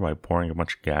on fire by pouring a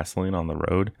bunch of gasoline on the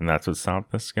road. And that's what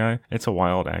stopped this guy. It's a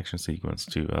wild action sequence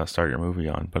to start your movie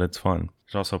on, but it's fun.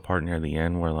 There's also a part near the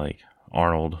end where like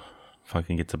Arnold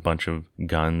fucking gets a bunch of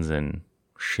guns and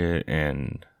shit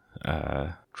and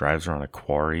drives around a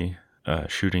quarry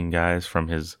shooting guys from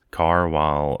his car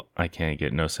while I Can't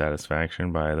Get No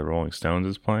Satisfaction by the Rolling Stones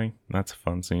is playing. That's a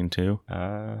fun scene too.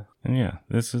 And yeah,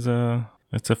 it's a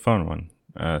fun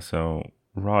one. So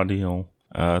Raw Deal,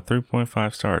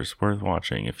 3.5 stars, worth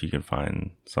watching if you can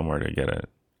find somewhere to get it.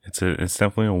 It's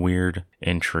definitely a weird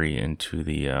entry into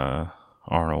the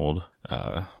Arnold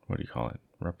what do you call it?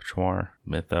 Repertoire,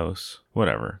 mythos,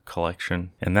 whatever,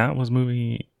 collection. And that was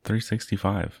movie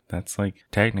 365. That's like,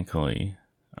 technically,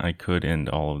 I could end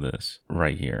all of this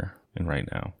right here and right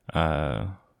now.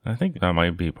 I think that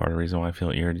might be part of the reason why I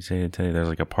feel irritated today. There's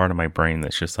like a part of my brain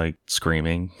that's just like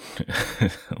screaming,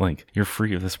 like, you're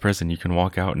free of this prison. You can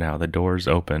walk out now. The door's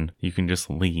open. You can just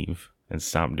leave and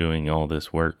stop doing all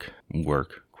this work,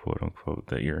 quote unquote,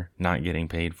 that you're not getting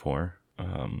paid for.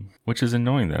 Which is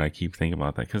annoying that I keep thinking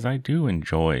about that, because I do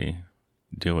enjoy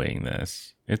doing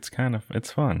this. It's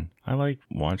fun. I like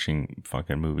watching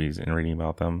fucking movies and reading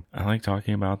about them. I like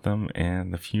talking about them,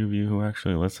 and the few of you who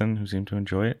actually listen, who seem to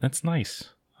enjoy it, that's nice.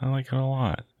 I like it a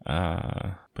lot.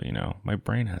 But you know, my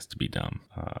brain has to be dumb.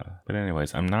 But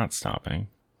anyways, I'm not stopping.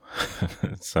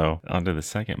 So on to the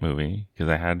second movie, because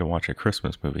I had to watch a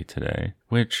Christmas movie today,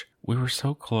 which we were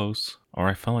so close, or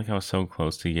I felt like I was so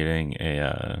close to getting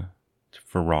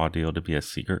for Raw Deal to be a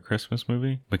secret Christmas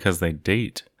movie, because they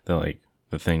date the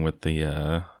thing with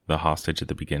the hostage at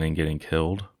the beginning getting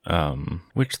killed,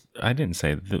 which I didn't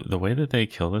say. The way that they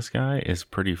kill this guy is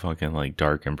pretty fucking like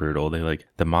dark and brutal. They like,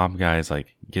 the mob guys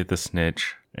like get the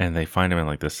snitch, and they find him in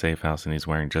like the safe house, and he's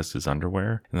wearing just his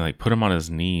underwear, and they like put him on his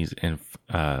knees and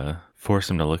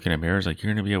force him to look in a mirror. It's like,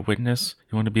 you're gonna be a witness?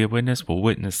 You want to be a witness? Well,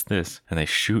 witness this. And they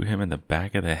shoot him in the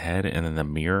back of the head, and then the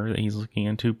mirror that he's looking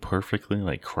into perfectly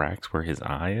like cracks where his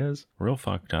eye is. Real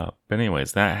fucked up. But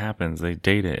anyways, that happens. They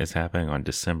date it. It's happening on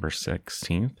December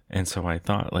 16th. And so I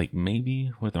thought, like,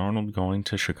 maybe with Arnold going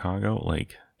to Chicago,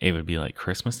 like, it would be like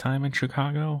Christmas time in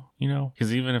Chicago, you know?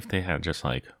 Because even if they had just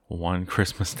like one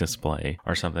Christmas display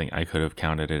or something, I could have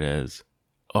counted it as,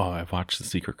 oh, I've watched the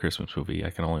Secret Christmas movie. I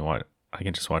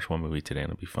can just watch one movie today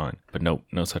and it'll be fun. But nope,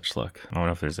 no such luck. I don't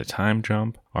know if there's a time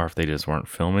jump or if they just weren't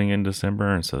filming in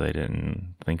December and so they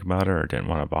didn't think about it or didn't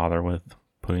want to bother with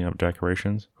putting up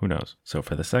decorations. Who knows? So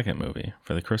for the second movie,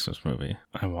 for the Christmas movie,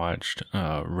 I watched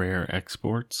Rare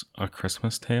Exports: A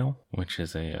Christmas Tale, which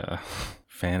is a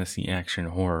fantasy action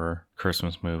horror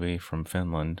Christmas movie from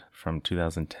Finland from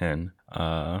 2010.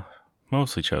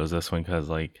 Mostly chose this one because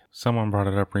like someone brought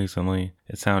it up recently.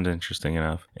 It sounded interesting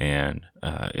enough, and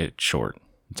it's short.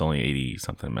 It's only 80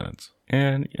 something minutes,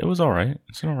 and it was all right.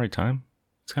 It's an all right time.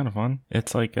 It's kind of fun.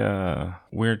 It's like a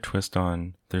weird twist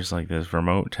on, there's like this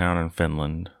remote town in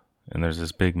Finland, and there's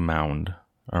this big mound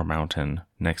or mountain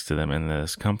next to them, and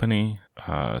this company,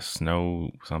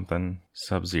 Snow something,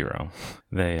 Sub-Zero,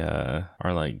 they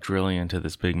are like drilling into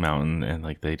this big mountain, and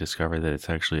like they discover that it's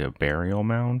actually a burial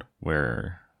mound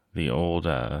where the old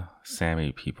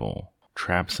Sami people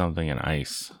trapped something in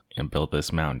ice and built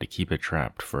this mound to keep it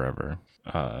trapped forever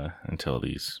until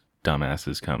these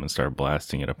dumbasses come and start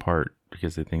blasting it apart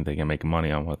because they think they can make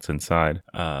money on what's inside.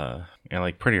 And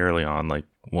like pretty early on, like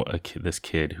this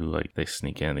kid who like they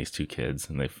sneak in, these two kids,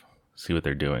 and they see what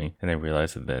they're doing, and they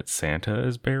realize that Santa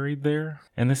is buried there.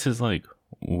 And this is like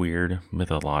weird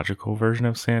mythological version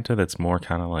of Santa that's more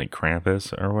kind of like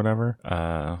Krampus or whatever.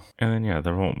 And then yeah,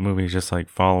 the whole movie is just like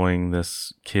following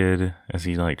this kid as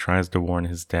he like tries to warn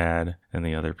his dad and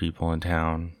the other people in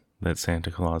town that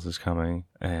Santa Claus is coming.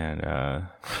 And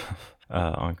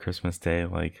on Christmas Day,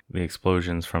 like the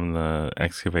explosions from the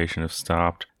excavation have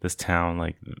stopped. This town,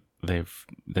 like they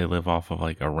live off of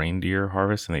like a reindeer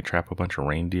harvest, and they trap a bunch of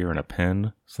reindeer in a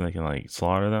pen so they can like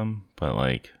slaughter them, but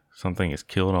like something has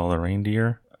killed all the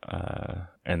reindeer.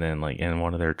 And then like in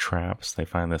one of their traps, they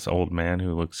find this old man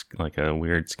who looks like a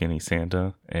weird skinny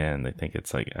Santa, and they think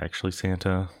it's like actually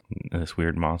Santa, this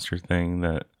weird monster thing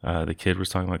that the kid was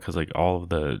talking about, because like all of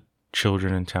the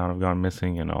children in town have gone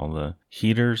missing and all the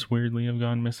heaters weirdly have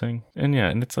gone missing. And yeah,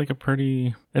 and it's like it's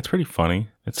pretty funny.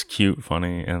 It's cute,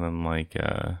 funny, and then like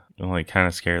kind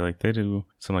of scary. Like they do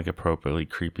some like appropriately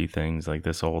creepy things. Like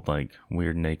this old like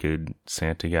weird naked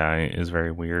Santa guy is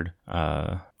very weird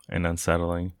and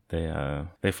unsettling.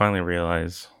 They finally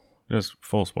realize, just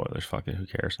full spoilers, fuck it, who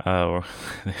cares?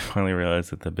 They finally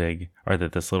realize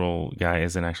that this little guy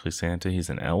isn't actually Santa, he's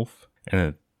an elf, and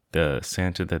that the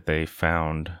Santa that they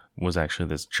found was actually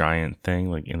this giant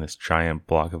thing, like in this giant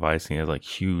block of ice, and he has like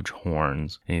huge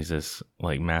horns, and he's this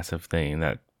like massive thing.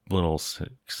 That little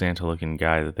Santa looking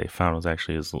guy that they found was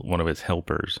actually one of his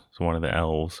helpers, so one of the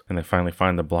elves. And they finally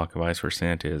find the block of ice where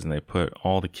Santa is, and they put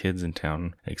all the kids in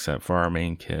town, except for our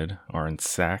main kid, are in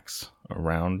sacks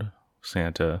around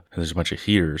Santa. There's a bunch of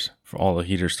heaters, for all the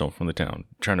heaters still from the town,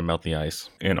 trying to melt the ice,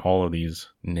 and all of these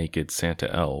naked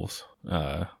Santa elves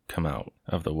come out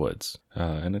of the woods,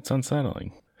 and it's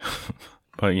unsettling.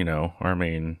 But you know, our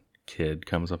main kid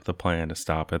comes up with a plan to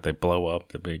stop it. They blow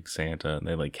up the big Santa, and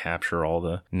they like capture all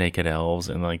the naked elves,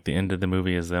 and like the end of the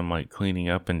movie is them like cleaning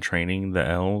up and training the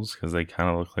elves because they kind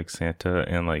of look like Santa,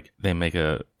 and like they make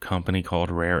a company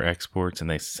called Rare Exports, and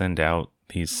they send out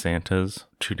these Santas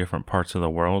to different parts of the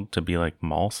world to be like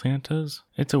mall Santas.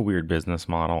 It's a weird business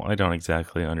model. I don't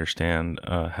exactly understand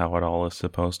how it all is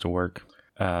supposed to work.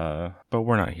 But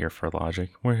we're not here for logic.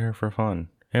 We're here for fun.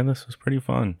 And this was pretty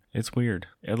fun. It's weird.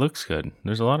 It looks good.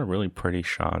 There's a lot of really pretty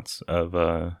shots of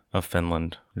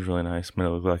Finland. It's really nice. But it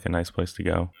looked like a nice place to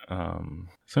go.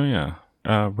 So yeah.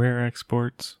 Rare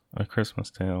Exports: A Christmas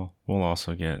Tale will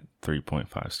also get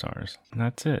 3.5 stars. And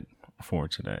that's it for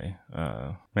today.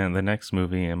 Man, the next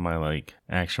movie in my like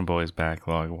Action Boys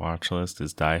backlog watch list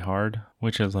is Die Hard,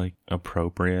 which is like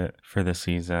appropriate for the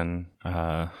season.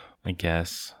 I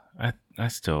guess. I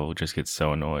still just get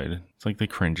so annoyed. It's like the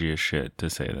cringiest shit to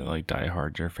say that like Die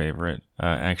Hard's your favorite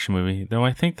action movie. Though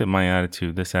I think that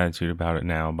this attitude about it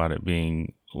now, about it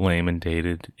being lame and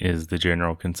dated, is the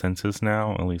general consensus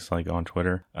now, at least like on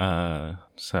Twitter.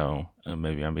 So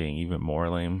maybe I'm being even more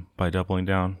lame by doubling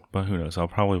down, but who knows? I'll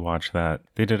probably watch that.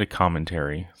 They did a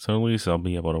commentary, so at least I'll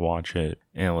be able to watch it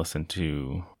and listen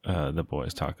to the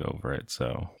boys talk over it.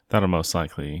 So that'll most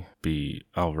likely be,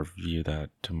 I'll review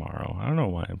that tomorrow. I don't know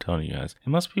why I'm telling you guys. It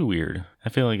must be weird. I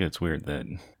feel like it's weird that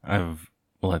I've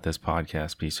let this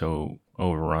podcast be so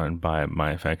overrun by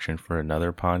my affection for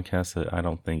another podcast that I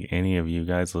don't think any of you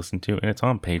guys listen to, and it's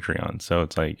on Patreon, so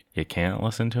it's like you can't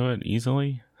listen to it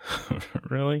easily.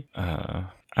 Really? I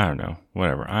don't know.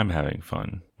 Whatever. I'm having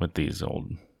fun with these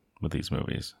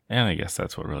movies, and I guess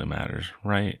that's what really matters,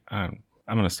 right?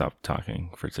 I'm going to stop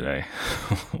talking for today.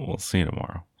 We'll see you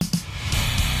tomorrow.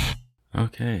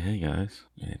 Okay, hey guys.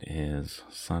 It is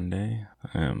Sunday.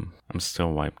 I'm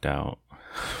still wiped out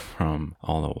from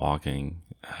all the walking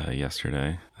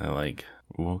yesterday. I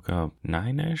woke up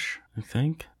 9-ish, I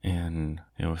think, and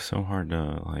it was so hard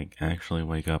to actually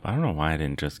wake up. I don't know why I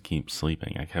didn't just keep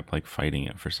sleeping. I kept fighting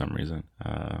it for some reason.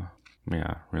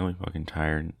 Yeah, really fucking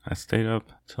tired. I stayed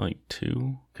up till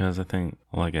 2 because I think,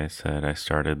 like I said, I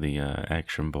started the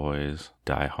Action Boys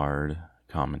Die Hard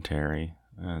commentary.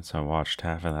 And so I watched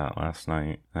half of that last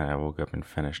night, and I woke up and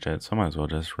finished it, so I might as well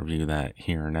just review that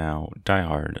here now. Die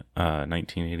Hard,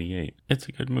 1988. It's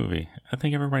a good movie. I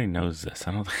think everybody knows this.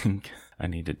 I don't think I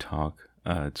need to talk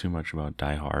too much about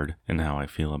Die Hard and how I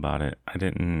feel about it. I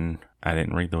didn't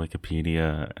read the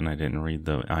Wikipedia, and I didn't read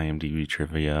the IMDb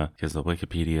trivia, because the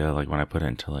Wikipedia, when I put it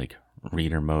into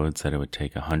reader mode, said it would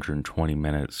take 120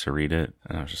 minutes to read it,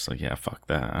 and I was just yeah, fuck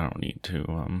that. I don't need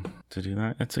to do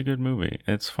that. It's a good movie.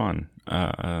 It's fun.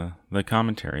 The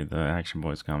commentary, the Action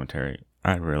Boys commentary,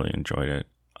 I really enjoyed it.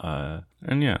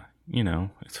 And yeah,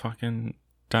 it's fucking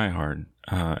Die Hard.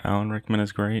 Alan Rickman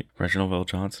is great. Reginald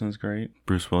VelJohnson is great.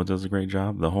 Bruce Willis does a great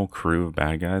job. The whole crew of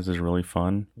bad guys is really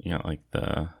fun. You got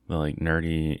the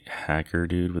nerdy hacker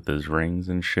dude with his rings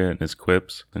and shit and his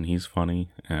quips, and he's funny.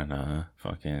 And I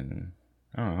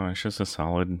don't know, it's just a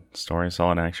solid story, a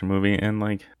solid action movie.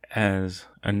 And as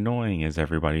annoying as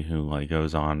everybody who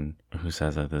goes on, who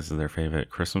says that this is their favorite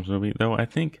Christmas movie, though I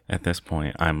think at this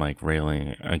point I'm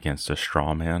railing against a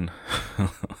straw man.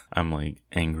 I'm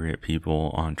angry at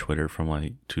people on Twitter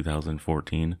from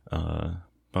 2014.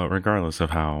 But regardless of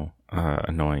how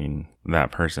annoying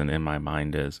that person in my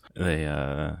mind is,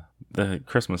 the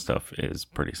Christmas stuff is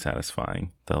pretty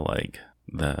satisfying.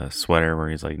 The sweater where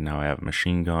he's now I have a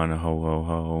machine gun, ho ho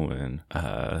ho, and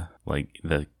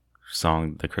the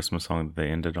Christmas song that they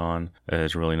ended on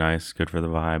is really nice, good for the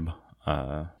vibe.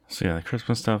 So yeah, the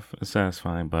Christmas stuff is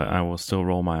satisfying, but I will still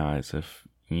roll my eyes if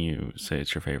you say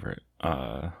it's your favorite.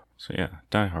 So yeah,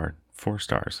 Die Hard, 4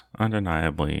 stars,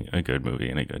 undeniably a good movie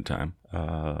and a good time.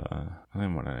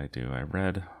 Then what did I do? I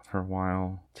read for a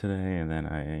while today, and then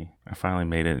I finally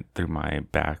made it through my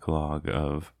backlog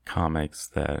of comics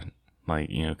that,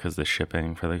 because the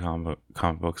shipping for the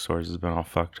comic book stores has been all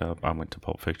fucked up. I went to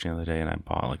Pulp Fiction the other day, and I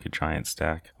bought a giant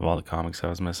stack of all the comics I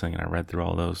was missing, and I read through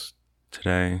all those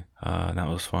today. That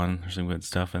was fun. There's some good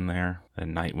stuff in there. The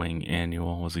Nightwing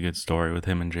Annual was a good story with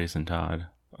him and Jason Todd.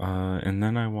 And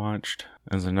then I watched,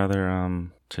 as another,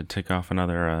 to tick off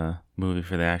another movie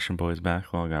for the Action Boys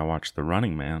backlog, I watched The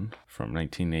Running Man from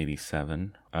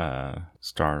 1987,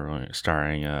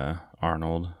 starring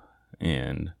Arnold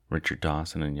and Richard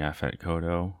Dawson and Yaphet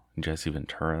Kotto, Jesse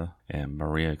Ventura, and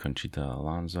Maria Conchita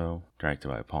Alonso, directed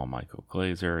by Paul Michael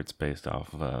Glaser. It's based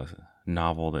off of a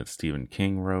novel that Stephen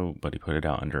King wrote, but he put it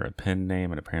out under a pen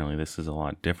name, and apparently this is a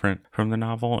lot different from the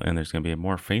novel, and there's going to be a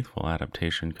more faithful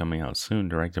adaptation coming out soon,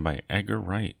 directed by Edgar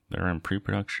Wright. They're in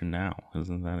pre-production now.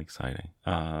 Isn't that exciting?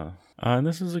 And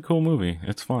this is a cool movie.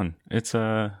 It's fun. It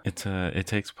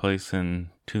takes place in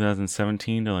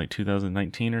 2017 to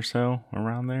 2019 or so,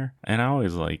 around there. And I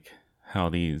always like how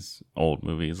these old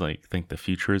movies think the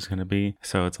future is going to be.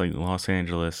 So it's Los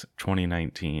Angeles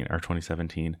 2019 or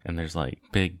 2017, and there's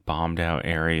big bombed out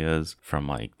areas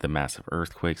from the massive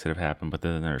earthquakes that have happened, but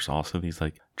then there's also these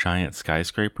giant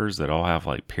skyscrapers that all have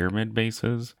pyramid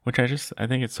bases, which I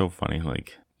think it's so funny.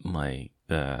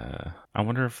 I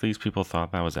wonder if these people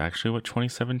thought that was actually what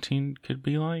 2017 could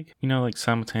be like.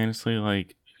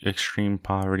 Simultaneously extreme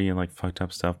poverty and fucked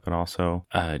up stuff, but also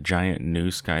giant new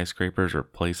skyscrapers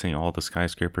replacing all the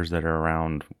skyscrapers that are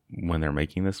around when they're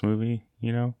making this movie,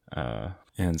 and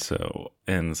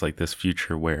it's this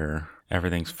future where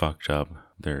everything's fucked up.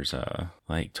 There's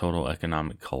total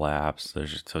economic collapse.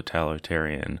 There's a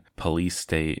totalitarian police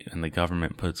state, and the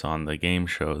government puts on the game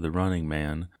show The Running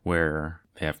Man, where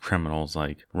they have criminals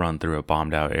run through a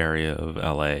bombed out area of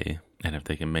LA, and if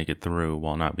they can make it through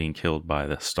while not being killed by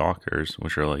the stalkers,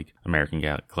 which are American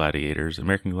Gladiators.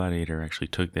 American Gladiator actually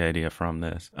took the idea from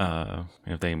this.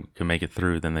 If they can make it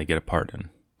through, then they get a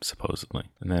pardon, supposedly.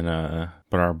 And then,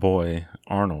 but our boy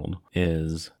Arnold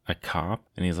is a cop,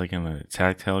 and he's in an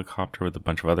attack helicopter with a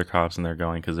bunch of other cops, and they're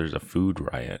going because there's a food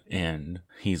riot, and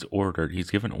he's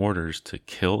given orders to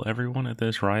kill everyone at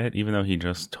this riot, even though he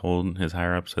just told his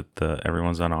higher ups that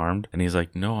everyone's unarmed, and he's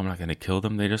no, I'm not going to kill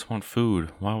them, they just want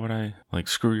food, why would I,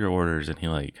 screw your orders, and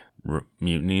he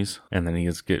mutinies, and then he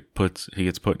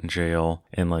gets put in jail,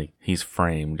 and he's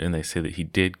framed, and they say that he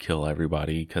did kill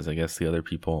everybody because I guess the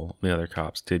other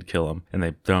cops did kill him, and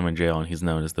they throw him in jail, and he's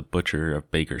known as the Butcher of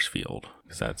Bakersfield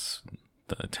because that's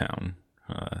the town.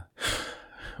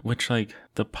 which like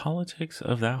the politics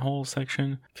of that whole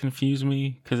section confuse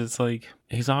me because it's like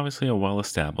he's obviously a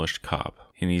well-established cop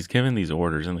and he's given these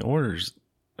orders, and the orders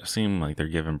seem like they're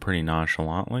given pretty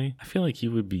nonchalantly. I feel like he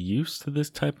would be used to this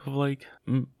type of like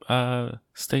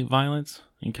state violence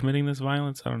and committing this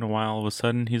violence. I don't know why all of a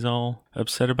sudden he's all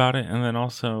upset about it. And then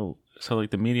also, so like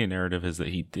the media narrative is that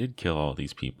he did kill all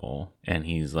these people and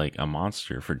he's like a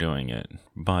monster for doing it.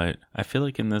 But I feel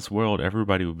like in this world,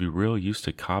 everybody would be real used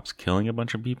to cops killing a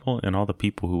bunch of people, and all the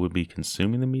people who would be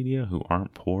consuming the media who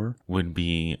aren't poor would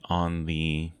be on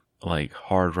the like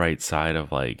hard right side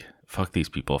of like, fuck these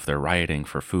people. If they're rioting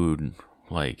for food,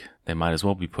 like they might as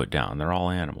well be put down. They're all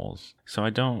animals. So I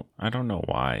don't know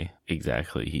why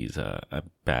exactly he's a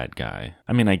bad guy.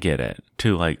 I mean, I get it.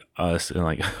 To like us in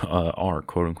like our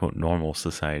quote unquote normal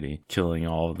society, killing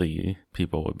all the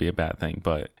people would be a bad thing.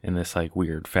 But in this like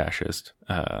weird fascist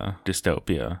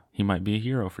dystopia, he might be a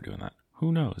hero for doing that.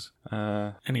 Who knows?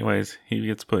 Anyways, he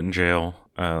gets put in jail,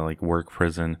 like work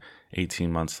prison.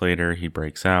 18 months later, he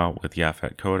breaks out with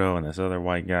Yaphet Kotto and this other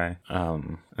white guy.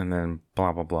 And then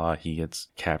blah, blah, blah. He gets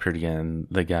captured again.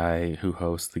 The guy who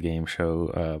hosts the game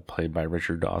show, played by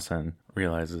Richard Dawson,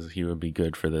 realizes he would be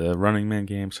good for the Running Man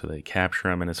game. So they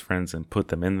capture him and his friends and put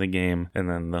them in the game. And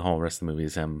then the whole rest of the movie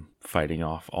is him fighting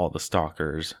off all the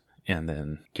stalkers and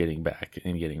then getting back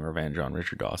and getting revenge on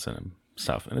Richard Dawson and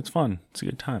stuff. And it's fun. It's a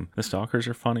good time. The stalkers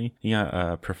are funny. You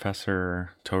got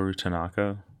Professor Toru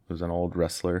Tanaka, who's an old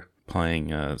wrestler,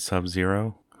 playing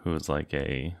Sub-Zero, who is like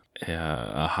a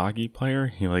hockey player.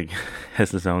 He like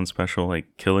has his own special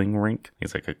like killing rink.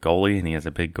 He's like a goalie and he has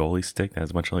a big goalie stick that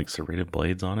has a bunch of like serrated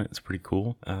blades on it. It's pretty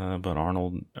cool. But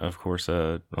Arnold, of course,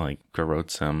 like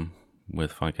garrotes him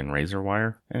with fucking razor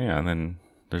wire. And yeah, and then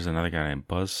there's another guy named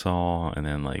Buzzsaw, and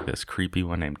then like this creepy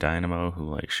one named Dynamo who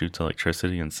like shoots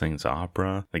electricity and sings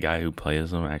opera. The guy who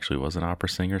plays him actually was an opera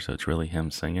singer, so it's really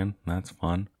him singing. That's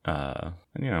fun. And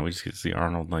yeah, we just get to see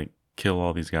Arnold like kill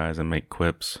all these guys and make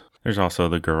quips. There's also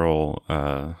the girl,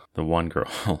 the one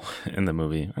girl in the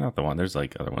movie. Not the one, there's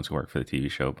like other ones who work for the TV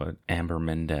show, but Amber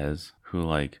Mendez, who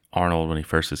like Arnold, when he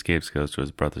first escapes, goes to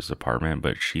his brother's apartment,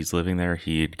 but she's living there.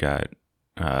 He'd got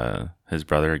his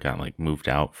brother got like moved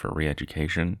out for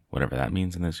re-education, whatever that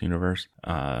means in this universe.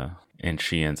 And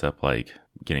she ends up like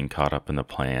getting caught up in the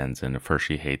plans, and at first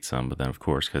she hates him, but then of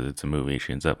course, because it's a movie,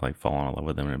 she ends up like falling in love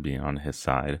with him and being on his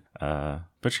side.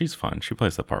 But she's fun. She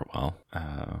plays the part well.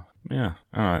 Yeah,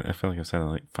 I don't know, I feel like I've said it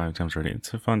like 5 times already.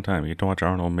 It's a fun time. You get to watch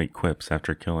Arnold make quips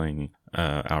after killing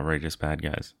outrageous bad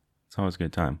guys. It's always a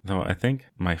good time. Though I think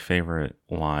my favorite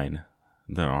line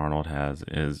that Arnold has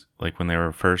is like when they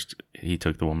were first, he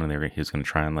took the woman there, he was going to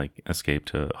try and like escape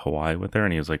to Hawaii with her,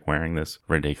 and he was like wearing this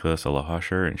ridiculous aloha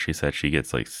shirt, and she said she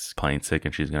gets like plane sick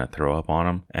and she's going to throw up on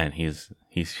him, and he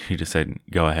just said,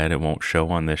 go ahead, it won't show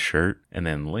on this shirt. And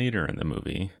then later in the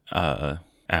movie,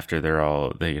 after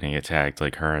they're getting attacked,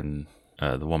 like her and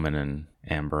the woman and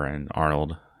Amber and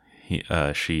Arnold,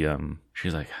 she's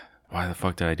like, why the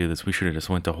fuck did I do this? We should have just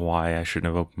went to Hawaii. I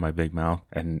shouldn't have opened my big mouth.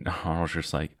 And Arnold's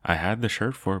just like, I had the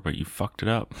shirt for it, but you fucked it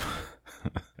up.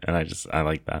 And I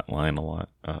like that line a lot.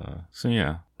 So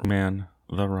yeah, The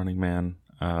Running Man,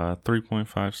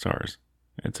 3.5 stars.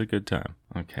 It's a good time.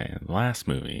 Okay, last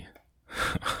movie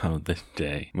of the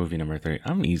day. Movie number 3.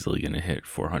 I'm easily going to hit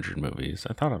 400 movies.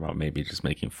 I thought about maybe just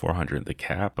making 400 the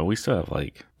cap, but we still have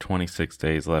like 26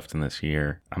 days left in this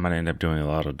year. I'm going to end up doing a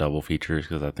lot of double features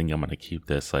because I think I'm going to keep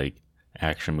this like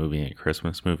action movie and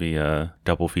Christmas movie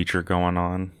double feature going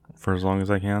on for as long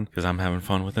as I can because I'm having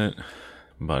fun with it.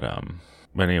 But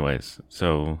anyways,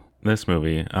 so this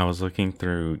movie, I was looking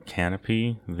through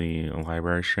Canopy, the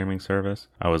library streaming service.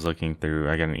 I got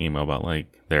an email about like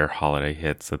their holiday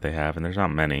hits that they have, and there's not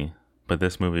many, but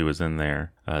this movie was in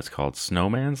there. It's called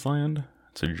Snowman's Land.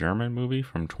 It's a German movie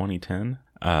from 2010.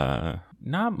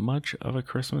 Not much of a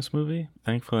Christmas movie.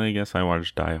 Thankfully, I guess I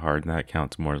watched Die Hard, and that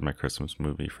counts more as my Christmas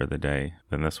movie for the day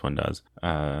than this one does.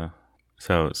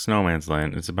 So Snowman's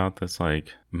Land, it's about this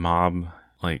like mob,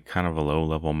 like kind of a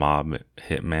low-level mob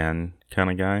hitman kind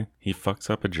of guy. He fucks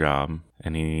up a job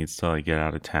and he needs to like get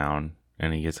out of town,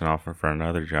 and he gets an offer for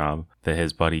another job that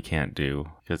his buddy can't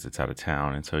do because it's out of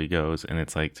town. And so he goes, and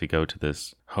it's like to go to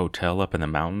this hotel up in the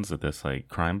mountains that this like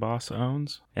crime boss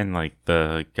owns. And like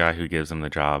the guy who gives him the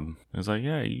job is like,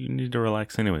 yeah, you need to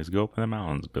relax anyways, go up in the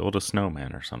mountains, build a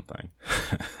snowman or something.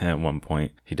 At one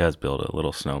point he does build a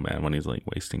little snowman when he's like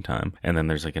wasting time. And then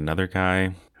there's like another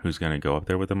guy who's going to go up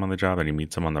there with him on the job, and he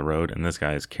meets him on the road, and this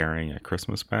guy is carrying a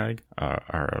Christmas bag,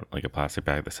 or like a plastic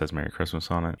bag that says Merry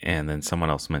Christmas on it, and then someone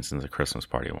else mentions a Christmas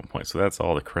party at one point. So that's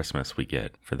all the Christmas we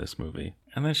get for this movie.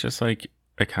 And that's just like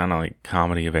a kind of like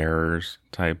comedy of errors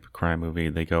type crime movie.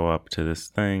 They go up to this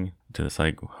thing, to this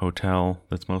like hotel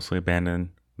that's mostly abandoned.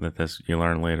 That this, you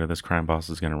learn later, this crime boss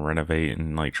is going to renovate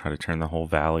and like try to turn the whole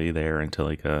valley there into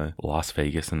like a Las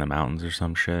Vegas in the mountains or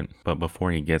some shit. But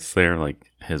before he gets there,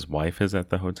 like his wife is at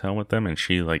the hotel with them and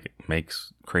she like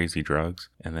makes crazy drugs.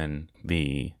 And then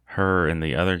her and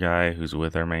the other guy who's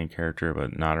with our main character,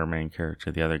 but not our main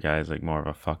character, the other guy is like more of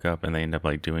a fuck up and they end up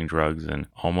like doing drugs and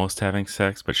almost having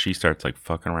sex. But she starts like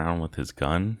fucking around with his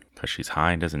gun because she's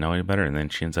high and doesn't know any better. And then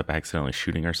she ends up accidentally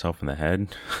shooting herself in the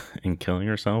head and killing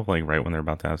herself like right when they're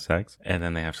about to have sex. And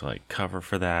then they have to like cover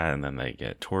for that. And then they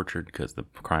get tortured because the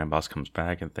crime boss comes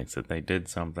back and thinks that they did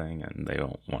something and they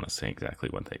don't want to say exactly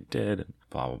what they did. And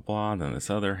blah, blah, blah. And then this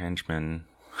other henchman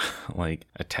like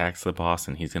attacks the boss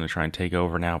and he's gonna try and take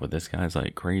over now, but this guy's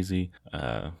like crazy.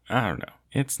 I don't know,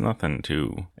 it's nothing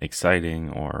too exciting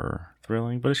or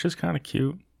thrilling, but it's just kind of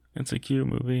cute. It's a cute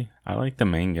movie. I like the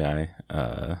main guy,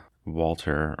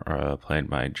 Walter, played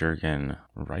by Jürgen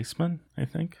Reisman. I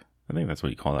think that's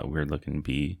what you call that weird looking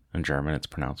B. In German it's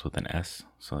pronounced with an S,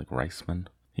 so like Reisman.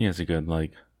 He has a good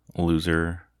like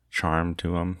loser charm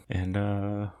to him, and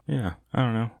yeah, I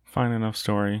don't know, fine enough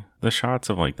story. The shots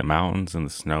of like the mountains and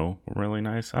the snow were really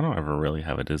nice. I don't ever really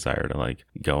have a desire to like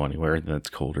go anywhere that's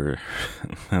colder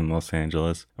than Los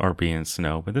Angeles or be in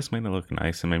snow, but this made it look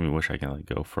nice and made me wish I could like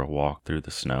go for a walk through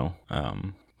the snow.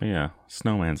 But yeah,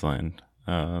 Snowman's Land,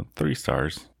 3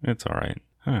 stars. It's all right.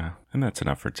 And that's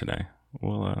enough for today.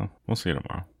 We'll see you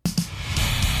tomorrow.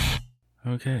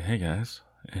 Okay, hey guys,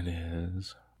 it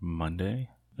is Monday.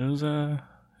 It was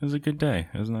a good day.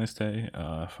 It was a nice day.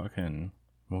 Fucking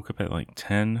woke up at like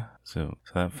 10, so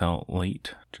that felt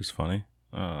late, which is funny.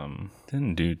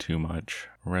 Didn't do too much.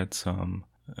 Read some.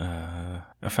 I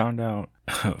found out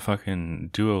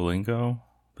fucking Duolingo,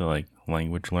 the like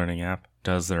language learning app,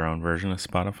 does their own version of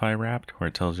Spotify Wrapped, where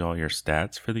it tells you all your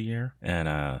stats for the year. And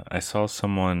I saw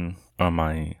someone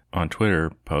on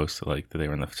Twitter post like that they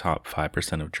were in the top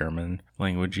 5% of German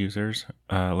language users,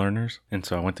 learners. And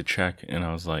so I went to check and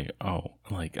I was like, oh,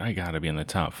 like I gotta be in the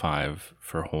top 5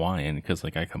 for Hawaiian because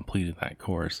like I completed that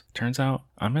course. Turns out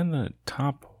I'm in the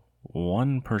top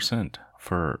 1%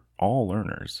 for all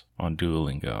learners on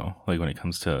Duolingo, like when it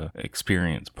comes to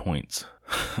experience points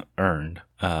earned,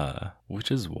 which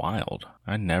is wild.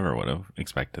 I never would have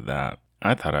expected that.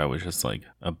 I thought I was just like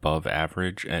above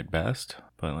average at best,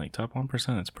 but like top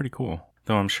 1%, it's pretty cool.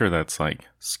 Though I'm sure that's like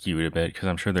skewed a bit because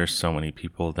I'm sure there's so many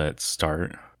people that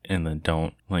start and then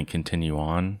don't like continue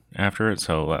on after it.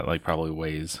 So that like probably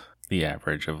weighs the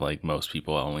average of like most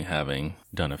people only having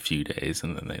done a few days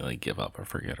and then they like give up or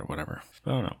forget or whatever.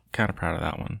 But I don't know, kind of proud of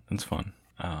that one. It's fun.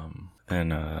 Then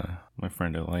my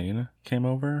friend Elaine came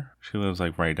over. She lives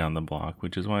like right down the block,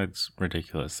 which is why it's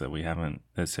ridiculous that we haven't,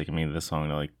 that's taken me this long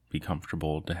to like be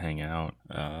comfortable to hang out,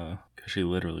 because she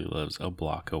literally lives a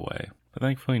block away. But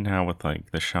thankfully now with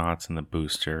like the shots and the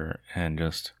booster and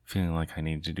just feeling like I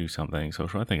need to do something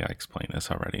social, I think I explained this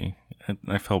already.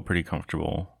 I felt pretty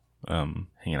comfortable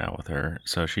hanging out with her.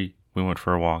 So we went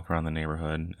for a walk around the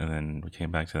neighborhood and then we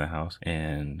came back to the house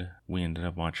and we ended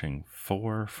up watching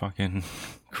 4 fucking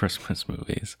Christmas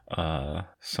movies.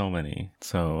 So many.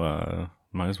 So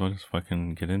might as well just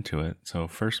fucking get into it. So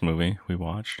first movie we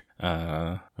watched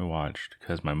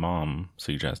because my mom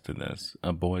suggested this,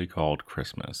 A Boy Called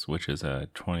Christmas, which is a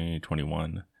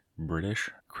 2021 British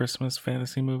Christmas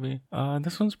fantasy movie.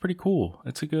 This one's pretty cool.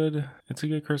 It's a good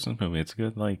Christmas movie. It's a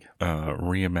good like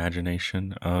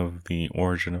reimagination of the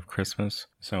origin of Christmas.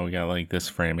 So we got like this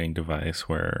framing device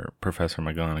where Professor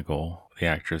McGonagall, the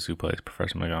actress who plays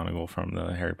Professor McGonagall from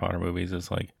the Harry Potter movies, is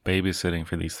like babysitting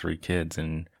for these 3 kids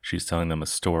and she's telling them a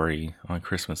story on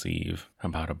Christmas Eve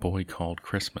about a boy called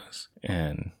Christmas.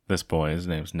 And this boy, his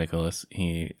name's Nicholas,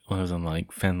 he lives in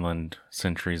like Finland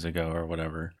centuries ago or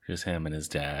whatever. Just him and his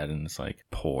dad, and it's like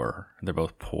poor. They're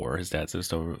both poor. His dad's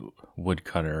just a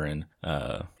woodcutter, and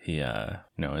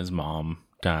his mom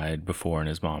died before, and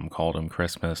his mom called him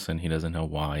Christmas, and he doesn't know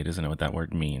why. He doesn't know what that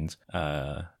word means.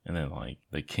 And then like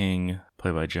the king,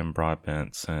 played by Jim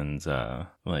Broadbent, sends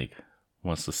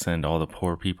wants to send all the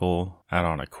poor people out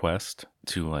on a quest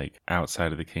to like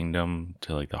outside of the kingdom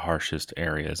to like the harshest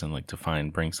areas and like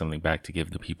to bring something back to give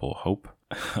the people hope,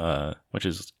 which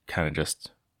is kind of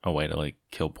just a way to like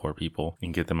kill poor people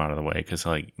and get them out of the way. Because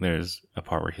like there's a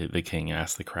part where the king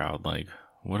asks the crowd like,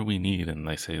 what do we need? And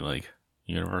they say like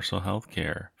universal health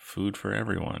care, food for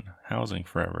everyone, housing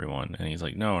for everyone. And he's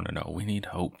like, no, we need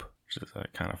hope, which is a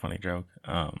kind of funny joke.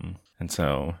 And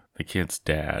so the kid's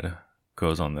dad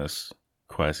goes on this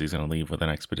quest. He's going to leave with an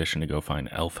expedition to go find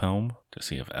Elfhelm to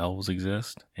see if elves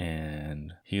exist.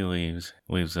 And he leaves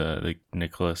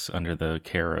Nicholas under the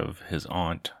care of his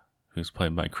aunt, who's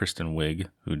played by Kristen Wiig,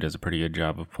 who does a pretty good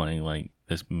job of playing like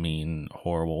this mean,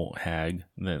 horrible hag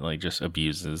that like just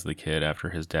abuses the kid after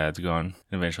his dad's gone.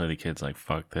 And eventually the kid's like,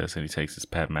 fuck this, and he takes his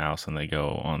pet mouse and they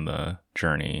go on the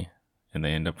journey. And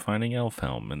they end up finding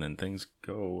Elfhelm, and then things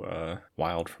go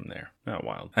wild from there. Not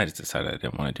wild. I just decided I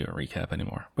didn't want to do a recap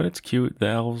anymore. But it's cute. The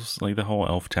elves, like the whole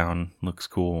elf town looks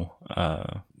cool.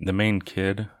 The main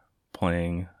kid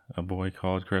playing A Boy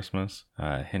Called Christmas,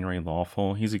 Henry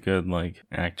Lawful, he's a good like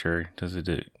actor.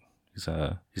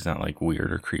 He's not like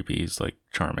weird or creepy. He's like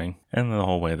charming. And the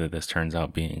whole way that this turns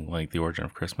out being like the origin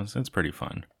of Christmas, it's pretty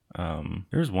fun.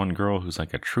 There's one girl who's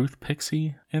like a truth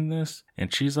pixie in this,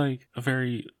 and she's like a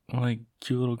very like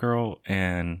cute little girl,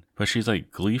 but she's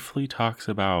like gleefully talks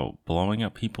about blowing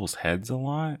up people's heads a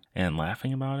lot and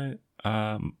laughing about it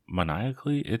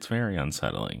maniacally. It's very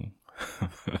unsettling.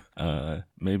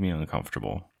 Made me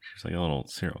uncomfortable. She's like a little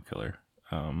serial killer.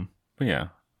 But yeah,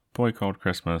 Boy Called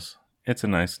Christmas. It's a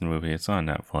nice movie. It's on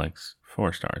Netflix.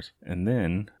 4 stars. And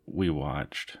then we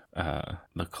watched The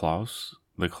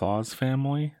Claus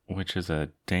Family, which is a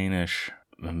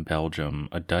Dutch-Belgium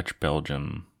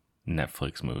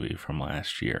Netflix movie from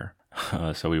last year.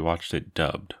 So we watched it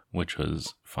dubbed, which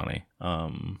was funny.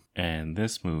 And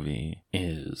this movie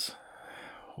is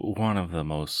one of the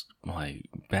most like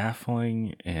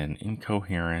baffling and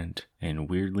incoherent and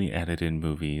weirdly edited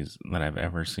movies that I've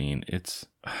ever seen. It's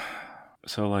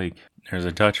so like there's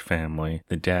a Dutch family.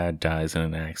 The dad dies in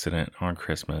an accident on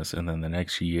Christmas, and then the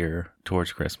next year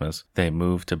towards Christmas they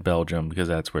move to Belgium because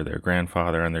that's where their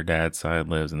grandfather on their dad's side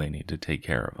lives, and they need to take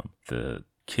care of him. The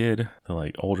kid, the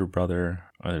like older brother,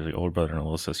 there's an older brother and a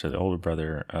little sister. The older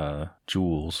brother,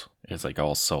 Jules, is like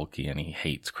all sulky and he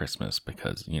hates Christmas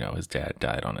because, you know, his dad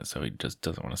died on it, so he just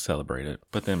doesn't want to celebrate it.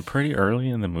 But then pretty early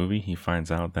in the movie, he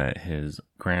finds out that his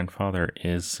grandfather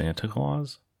is Santa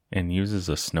Claus and uses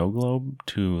a snow globe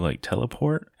to like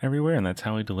teleport everywhere, and that's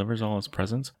how he delivers all his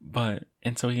presents.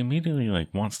 And so he immediately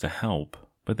like wants to help.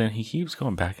 But then he keeps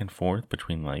going back and forth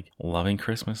between like loving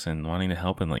Christmas and wanting to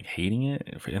help and like hating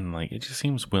it. And like it just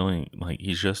seems like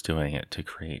he's just doing it to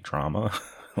create drama.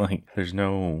 Like there's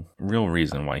no real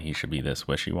reason why he should be this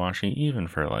wishy-washy, even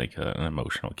for like an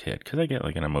emotional kid. Because I get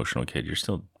like an emotional kid, you're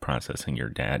still processing your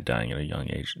dad dying at a young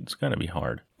age. It's gotta be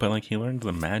hard. But like he learns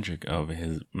the magic of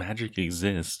his magic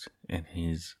exists, and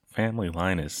his family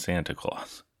line is Santa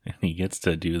Claus. And he gets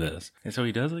to do this. And so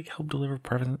he does like help deliver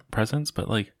presents, but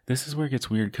like this is where it gets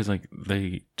weird because like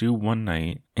they do one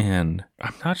night, and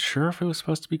I'm not sure if it was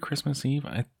supposed to be Christmas Eve.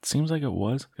 It seems like it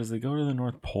was, because they go to the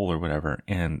North Pole or whatever,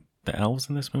 and the elves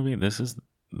in this movie, this is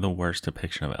the worst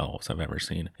depiction of elves I've ever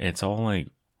seen. It's all like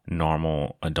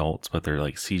normal adults, but they're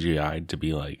like CGI'd to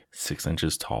be like 6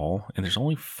 inches tall, and there's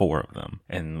only 4 of them.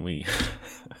 And we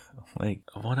like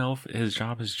one elf, his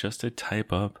job is just to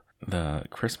type up the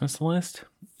Christmas list.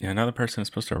 Another person is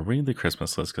supposed to read the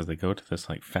Christmas list because they go to this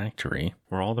like factory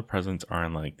where all the presents are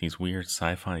in like these weird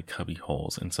sci-fi cubby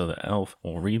holes, and so the elf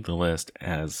will read the list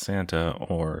as Santa,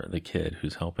 or the kid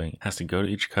who's helping has to go to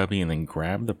each cubby and then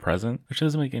grab the present, which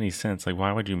doesn't make any sense. Like,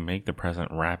 why would you make the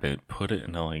present, wrap it, put it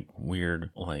in a like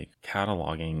weird like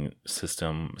cataloging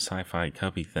system sci-fi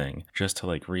cubby thing just to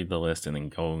like read the list and then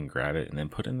go and grab it and then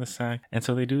put it in the sack? And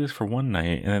so they do this for one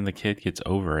night, and then the kid gets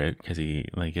over it because he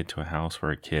like get to a house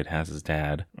where a kid has his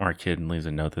dad, or a kid leaves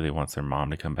a note that he wants their mom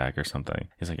to come back or something.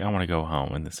 He's like, I want to go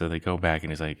home. And so they go back,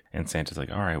 and he's like, and Santa's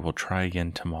like, all right, we'll try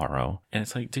again tomorrow. And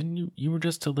it's like, didn't you were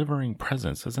just delivering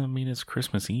presents. Doesn't that mean it's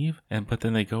Christmas Eve? But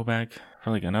then they go back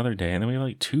for like another day, and then we have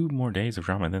like 2 more days of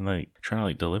drama, and then like trying to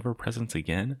like deliver presents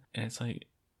again. And it's like,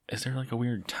 is there like a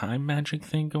weird time magic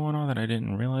thing going on that I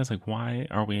didn't realize? Like, why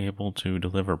are we able to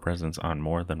deliver presents on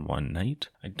more than one night?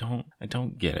 I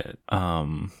don't get it.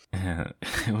 And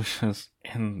it was just,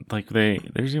 and like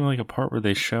there's even like a part where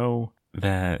they show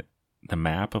that the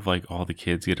map of like all the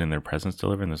kids getting their presents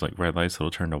delivered, and there's like red lights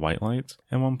that'll turn to white lights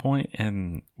at one point.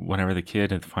 And whenever the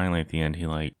kid finally at the end, he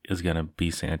like is gonna be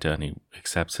Santa and he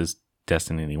accepts his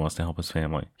destiny and he wants to help his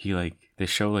family, they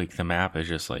show like the map is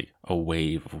just like a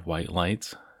wave of white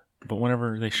lights. But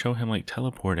whenever they show him like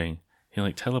teleporting, he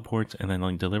like teleports and then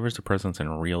like delivers the presents in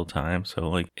real time. So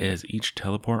like, is each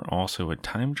teleport also a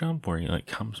time jump where he like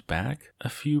comes back a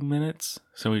few minutes?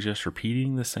 So he's just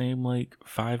repeating the same like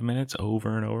 5 minutes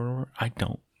over and over? I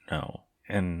don't know.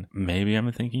 And maybe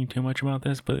I'm thinking too much about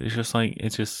this, but it's just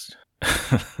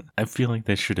I feel like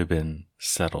this should have been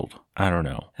settled. I don't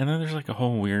know. And then there's like a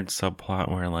whole weird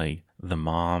subplot where like the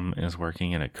mom is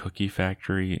working in a cookie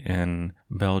factory in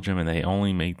Belgium, and they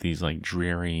only make these like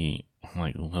dreary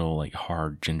like little like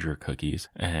hard ginger cookies.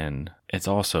 And it's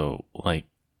also like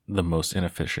the most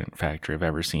inefficient factory I've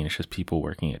ever seen. It's just people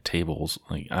working at tables.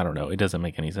 Like, I don't know. It doesn't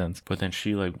make any sense. But then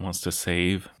she like wants to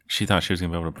save. She thought she was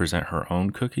going to be able to present her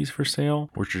own cookies for sale,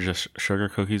 which are just sugar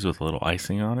cookies with a little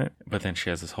icing on it. But then she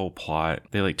has this whole plot.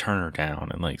 They like turn her down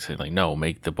and like say like, no,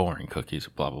 make the boring cookies,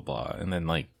 blah, blah, blah. And then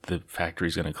like the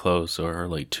factory's going to close. So her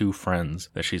like 2 friends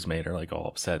that she's made are like all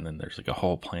upset. And then there's like a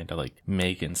whole plan to like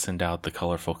make and send out the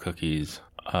colorful cookies.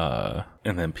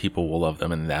 And then people will love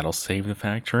them, and that'll save the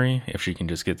factory if she can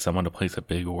just get someone to place a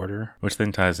big order, which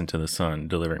then ties into the son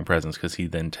delivering presents, because he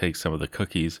then takes some of the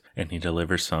cookies and he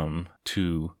delivers some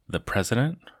to the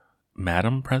president,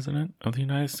 Madam President of the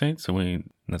United States. So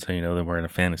that's how you know that we're in a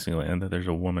fantasy land, that there's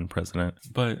a woman president.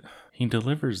 But he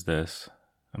delivers this.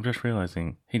 I'm just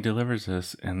realizing he delivers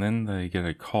this, and then they get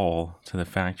a call to the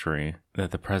factory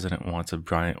that the president wants a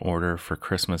giant order for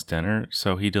Christmas dinner.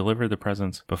 So he delivered the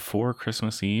presents before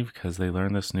Christmas Eve, because they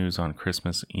learn this news on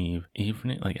Christmas Eve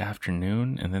evening, like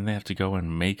afternoon, and then they have to go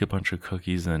and make a bunch of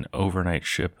cookies and overnight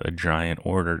ship a giant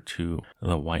order to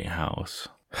the White House.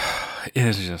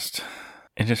 It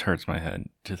just hurts my head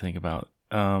to think about.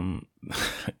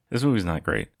 This movie's not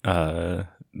great.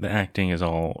 The acting is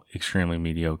all extremely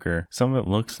mediocre. Some of it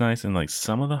looks nice, and like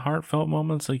some of the heartfelt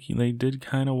moments, like they did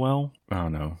kind of well. I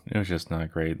don't know. It was just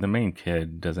not great. The main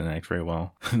kid doesn't act very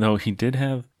well. Though he did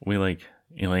have,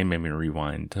 Elaine made me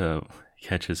rewind to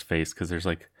catch his face, because there's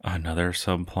like another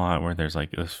subplot where there's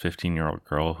like this 15-year-old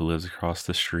girl who lives across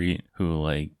the street who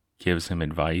like gives him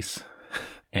advice,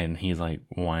 and he's like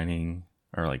whining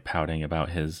or like pouting about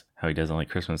how he doesn't like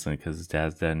Christmas because his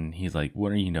dad's dead, and he's like, what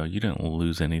do you know? You didn't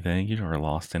lose anything. You never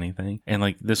lost anything. And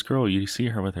like this girl, you see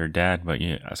her with her dad,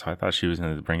 so I thought she was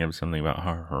going to bring up something about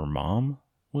how her mom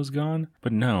was gone,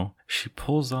 but no, she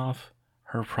pulls off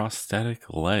her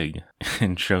prosthetic leg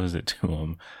and shows it to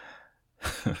him.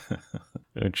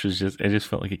 Which was it just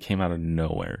felt like it came out of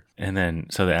nowhere. And then,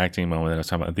 so the acting moment that I was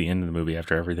talking about at the end of the movie,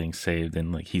 after everything's saved,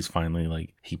 and like he's finally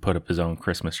like, he put up his own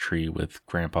Christmas tree with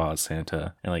Grandpa as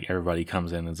Santa, and like everybody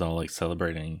comes in and is all like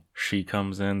celebrating. She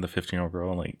comes in, the 15-year-old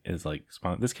girl, and like is like,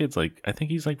 this kid's like, I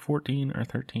think he's like 14 or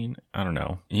 13. I don't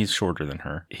know. He's shorter than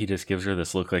her. He just gives her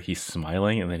this look like he's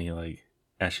smiling, and then he like,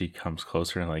 as she comes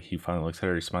closer and like he finally looks at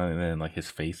her, he's smiling, and then like his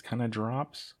face kind of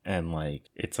drops, and like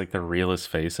it's like the realest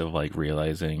face of like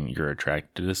realizing you're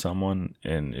attracted to someone,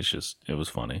 and it was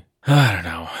funny. I don't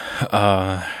know.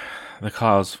 The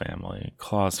Claus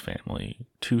family,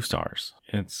 2 stars.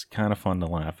 It's kind of fun to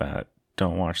laugh at.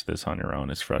 Don't watch this on your own.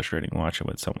 It's frustrating. Watch it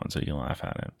with someone so you can laugh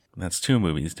at it. That's 2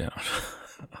 movies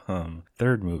down.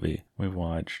 Third movie we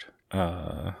watched.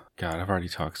 God, I've already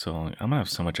talked so long. I'm gonna have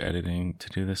so much editing to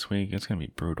do this week. It's gonna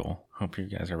be brutal. Hope you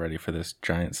guys are ready for this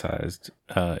giant-sized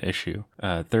issue.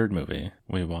 Third movie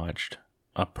we watched,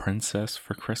 A Princess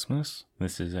for Christmas.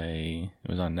 It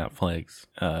was on Netflix.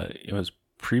 It was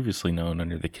previously known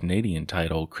under the Canadian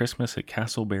title Christmas at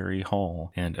Castleberry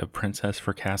Hall and A Princess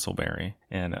for Castleberry.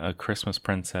 And a Christmas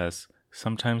princess,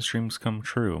 sometimes dreams come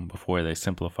true, before they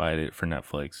simplified it for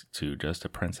Netflix to just A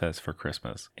Princess for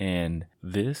Christmas. And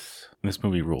this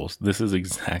movie rules. This is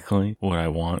exactly what I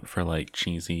want for like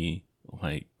cheesy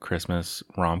like Christmas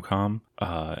rom-com.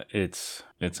 It's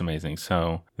amazing.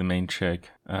 So the main chick,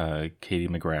 Katie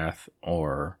McGrath,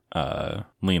 or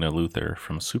Lena Luthor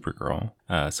from Supergirl.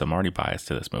 So I'm already biased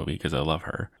to this movie because I love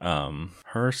her.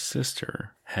 Her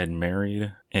sister had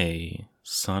married a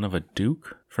son of a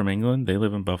duke from England. They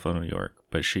live in Buffalo, New York,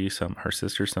 but her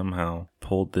sister somehow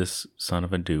pulled this son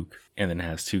of a duke and then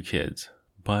has 2 kids,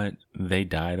 but they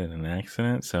died in an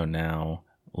accident. So now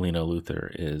Lena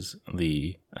Luthor is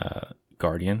the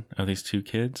guardian of these 2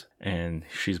 kids, and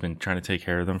she's been trying to take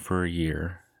care of them for a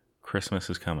year. Christmas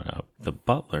is coming up. The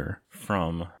butler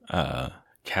from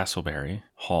Castleberry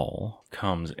Hall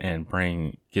comes and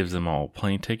gives them all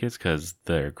plane tickets because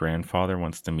their grandfather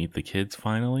wants to meet the kids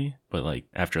finally, but like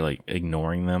after like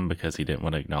ignoring them because he didn't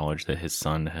want to acknowledge that his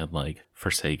son had like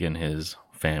forsaken his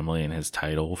family and his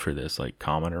title for this like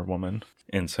commoner woman.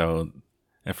 And so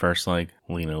at first, like,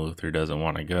 Lena Luthor doesn't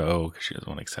want to go because she doesn't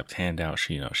want to accept handouts.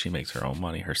 She makes her own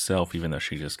money herself, even though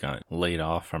she just got laid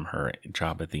off from her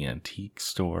job at the antique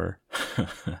store.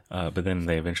 But then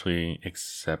they eventually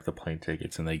accept the plane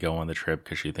tickets and they go on the trip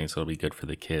because she thinks it'll be good for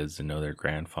the kids to know their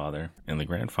grandfather. And the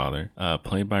grandfather,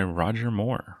 played by Roger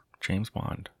Moore, James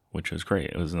Bond, which was great.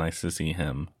 It was nice to see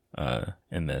him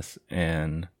in this.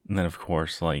 And then of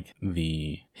course like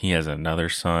he has another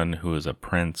son who is a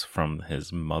prince from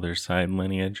his mother's side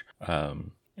lineage,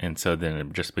 and so then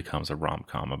it just becomes a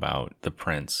rom-com about the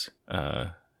prince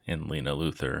and Lena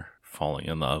Luthor falling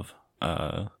in love,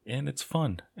 and it's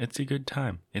fun. It's a good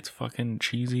time. It's fucking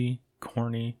cheesy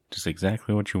corny, just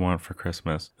exactly what you want for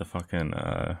Christmas. The fucking,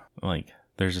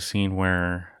 there's a scene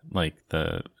where,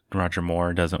 the Roger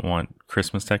Moore doesn't want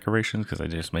Christmas decorations because it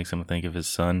just makes him think of his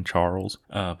son, Charles.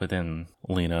 But then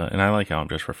Lena, and I like how I'm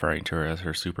just referring to her as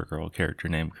her Supergirl character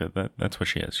name because that's what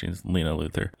she is. She's Lena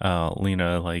Luthor.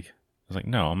 Lena, was like,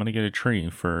 no, I'm going to get a tree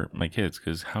for my kids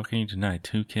because how can you deny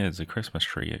 2 kids a Christmas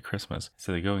tree at Christmas?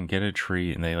 So they go and get a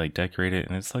tree and they decorate it,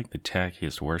 and it's the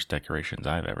tackiest, worst decorations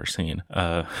I've ever seen.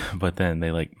 But then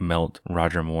they melt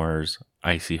Roger Moore's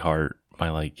icy heart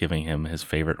by giving him his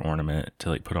favorite ornament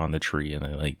to put on the tree,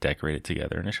 and they decorate it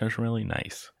together, and it's just really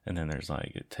nice. And then there's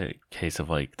a case of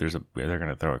they're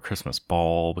gonna throw a Christmas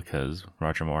ball because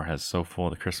Roger Moore has so full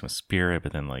of the Christmas spirit,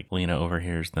 but then Lena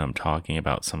overhears them talking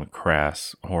about some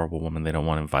crass, horrible woman they don't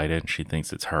want invited, and she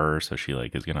thinks it's her, so she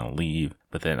is gonna leave.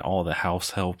 But then all the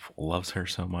house help loves her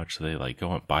so much, so they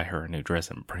go and buy her a new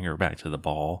dress and bring her back to the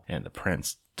ball, and the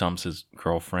prince dumps his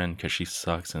girlfriend because she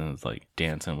sucks and is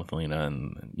dancing with Lena,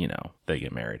 and they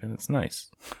get married, and it's nice.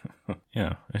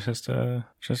 Yeah, it's just an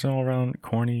all around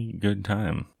corny good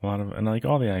time. A lot of, and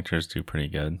all the actors do pretty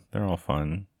good. They're all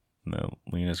fun.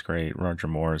 Lena's great. Roger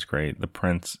Moore is great. The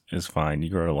prince is fine. You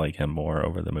grow to like him more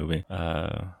over the movie.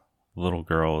 Little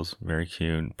girls, very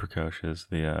cute, precocious.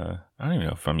 I don't even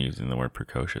know if I'm using the word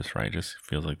precocious right. It just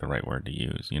feels like the right word to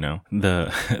use,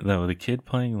 The kid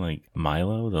playing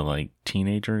Milo, the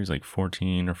teenager, he's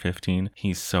 14 or 15.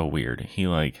 He's so weird. He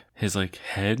his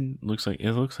head looks like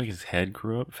his head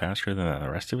grew up faster than the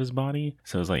rest of his body.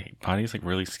 So his body's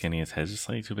really skinny. His head's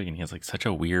just too big, and he has such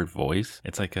a weird voice.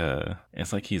 It's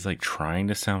he's trying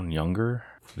to sound younger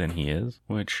than he is.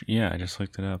 Which I just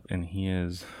looked it up, and he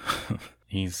is.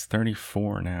 He's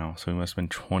 34 now, so he must have been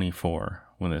 24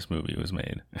 when this movie was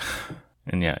made.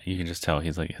 And you can just tell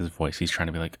he's his voice, he's trying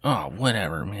to be oh,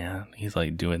 whatever, man. He's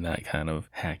doing that kind of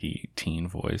hacky teen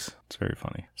voice. It's very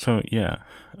funny. So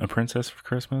A Princess for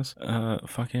Christmas,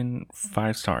 fucking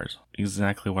 5 stars.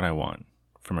 Exactly what I want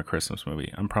from a Christmas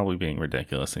movie. I'm probably being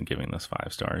ridiculous in giving this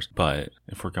 5 stars, but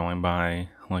if we're going by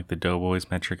the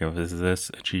Doughboys metric of is this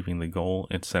achieving the goal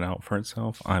it set out for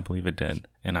itself, I believe it did,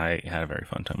 and I had a very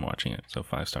fun time watching it, so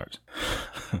 5 stars.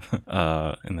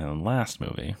 And then last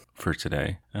movie for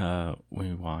today,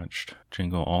 we watched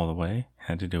Jingle All the Way.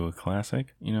 Had to do a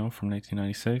classic, from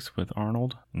 1996 with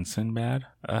Arnold and Sinbad.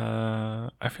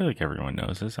 I feel like everyone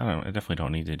knows this. I definitely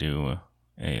don't need to do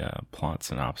a plot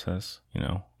synopsis.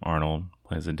 Arnold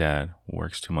plays a dad,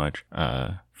 works too much,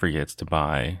 forgets to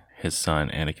buy his son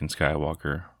Anakin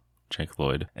Skywalker, Jake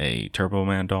Lloyd, a Turbo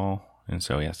Man doll, and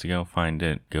so he has to go find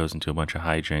it, goes into a bunch of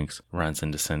hijinks, runs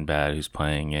into Sinbad, who's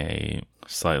playing a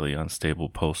slightly unstable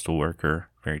postal worker.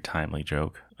 Very timely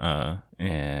joke.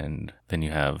 And then you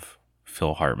have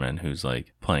Phil Hartman, who's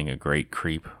playing a great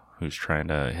creep who's trying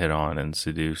to hit on and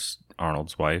seduce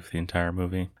Arnold's wife the entire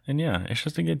movie. And it's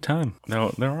just a good time. Now,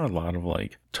 there are a lot of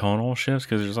tonal shifts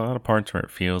because there's a lot of parts where it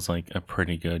feels like a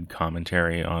pretty good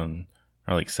commentary on,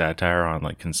 or satire on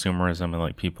consumerism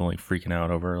and people freaking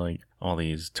out over all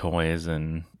these toys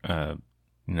and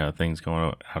things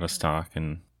going out of stock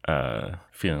and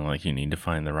feeling you need to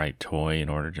find the right toy in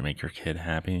order to make your kid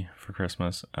happy for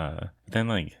Christmas.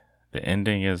 Then the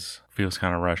ending feels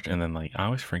kind of rushed, and then I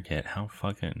always forget how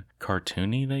fucking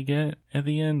cartoony they get at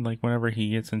the end. Whenever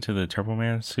he gets into the Turbo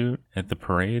Man suit at the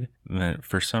parade, that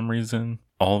for some reason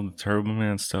all the Turbo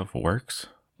Man stuff works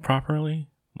properly.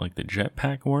 The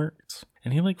jetpack works,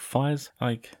 and he flies.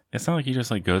 It's not he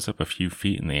just goes up a few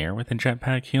feet in the air with a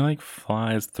jetpack. He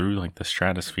flies through the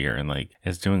stratosphere and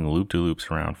is doing loop-de-loops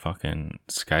around fucking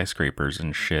skyscrapers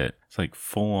and shit. It's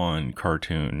full on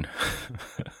cartoon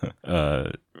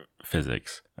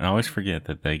physics. And I always forget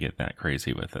that they get that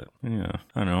crazy with it. I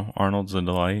don't know. Arnold's a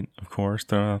delight, of course,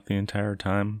 throughout the entire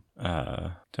time.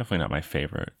 Definitely not my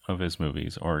favorite of his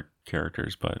movies or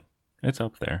characters, but it's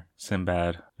up there.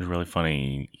 Sinbad is really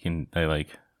funny. They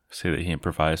say that he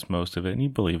improvised most of it, and you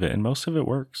believe it, and most of it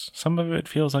works. Some of it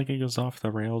feels like it goes off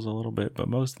the rails a little bit, but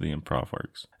most of the improv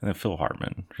works. And then Phil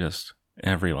Hartman, just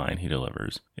every line he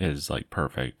delivers is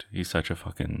perfect. He's such a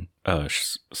fucking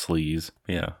sleaze.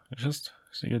 But it's just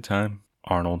a good time.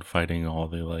 Arnold fighting all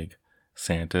the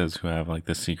Santas who have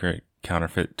the secret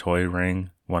counterfeit toy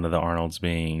ring. One of the Arnolds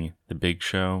being the Big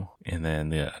Show, and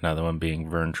then another one being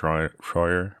Vern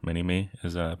Troyer, Mini-Me,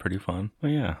 is pretty fun.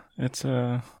 But it's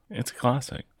a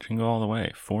classic. Jingle All the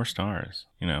Way, 4 stars.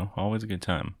 Always a good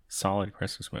time. Solid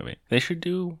Christmas movie. They should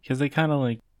do, because they kind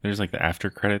of there's the after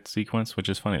credits sequence, which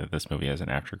is funny that this movie has an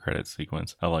after credits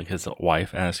sequence of his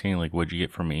wife asking what'd you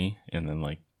get for me, and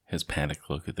then his panic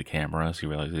look at the camera as he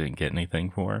realized he didn't get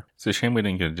anything for her. It's a shame we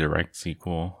didn't get a direct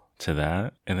sequel to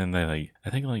that. And then they I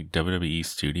think WWE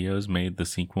Studios made the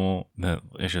sequel that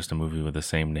is just a movie with the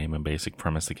same name and basic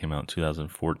premise that came out in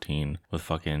 2014 with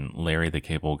fucking Larry the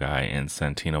Cable Guy and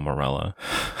Santino Marella,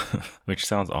 which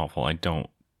sounds awful. I don't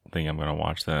think I'm gonna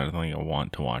watch that. I don't think I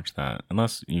want to watch that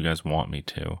unless you guys want me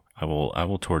to. I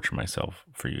will torture myself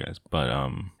for you guys. But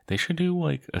they should do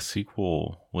a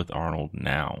sequel with Arnold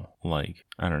now. I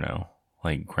don't know.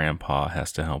 Grandpa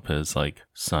has to help his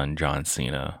son John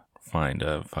Cena find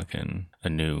a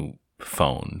new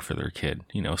phone for their kid.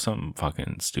 Something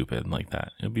fucking stupid like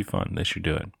that. It'd be fun. They should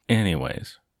do it.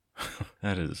 Anyways,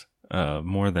 that is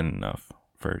more than enough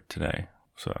for today.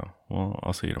 So,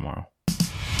 I'll see you tomorrow.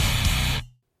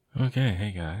 Okay,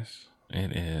 hey guys.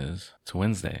 It's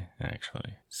Wednesday,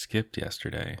 actually. Skipped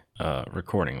yesterday,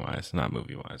 recording-wise, not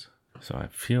movie-wise. So I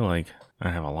feel like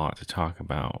I have a lot to talk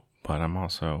about, but I'm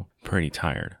also pretty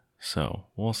tired. So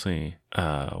we'll see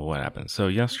what happens. So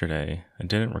yesterday, I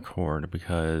didn't record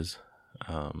because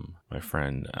my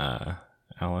friend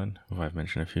Ellen, who I've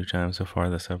mentioned a few times so far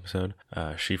this episode,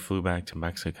 she flew back to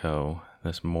Mexico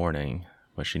this morning,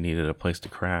 but she needed a place to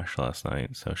crash last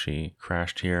night, so she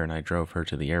crashed here, and I drove her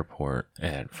to the airport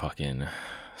at fucking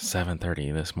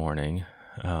 7:30 this morning.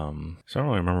 So I don't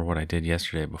really remember what I did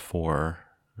yesterday before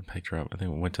I picked her up. I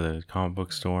think we went to the comic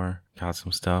book store, got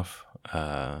some stuff.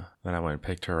 Then I went and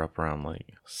picked her up around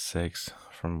 6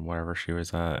 from wherever she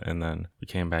was at, and then we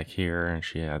came back here, and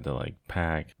she had to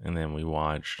pack, and then we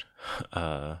watched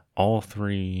all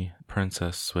 3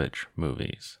 Princess Switch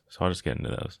movies. So I'll just get into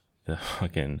those. The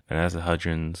fucking Vanessa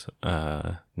Hudgens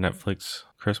Netflix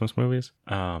Christmas movies.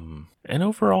 And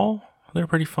overall, they're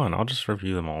pretty fun. I'll just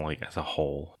review them all as a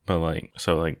whole. But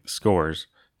scores,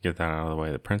 get that out of the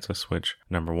way. The Princess Switch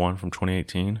 #1 from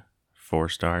 2018, 4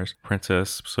 stars.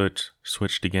 Princess Switch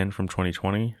Switched Again from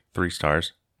 2020, 3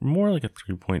 stars. More like a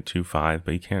 3.25,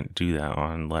 but you can't do that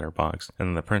on Letterboxd.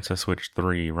 And the Princess Switch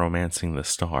 3 Romancing the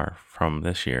Star from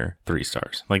this year, 3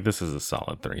 stars. This is a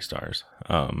solid 3 stars.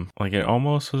 It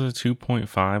almost was a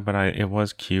 2.5, but it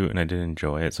was cute and I did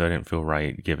enjoy it, so I didn't feel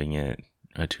right giving it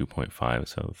a 2.5,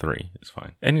 so 3 is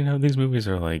fine. And these movies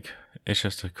are it's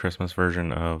just a Christmas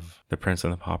version of The Prince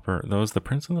and the Pauper. Though, is The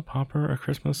Prince and the Pauper a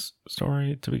Christmas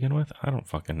story to begin with? I don't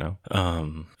fucking know.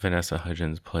 Vanessa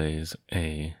Hudgens plays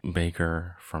a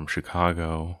baker from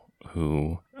Chicago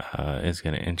who is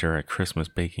going to enter a Christmas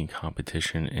baking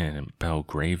competition in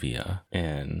Belgravia.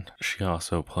 And she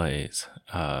also plays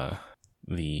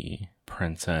the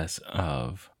Princess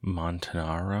of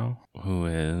Montenaro, who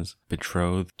is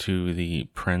betrothed to the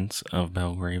Prince of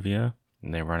Belgravia.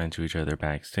 And they run into each other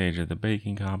backstage at the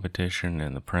baking competition,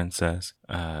 and the princess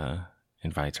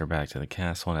invites her back to the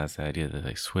castle, and has the idea that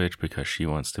they switch because she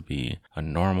wants to be a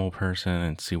normal person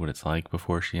and see what it's like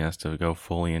before she has to go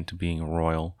fully into being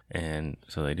royal. And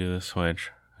so they do the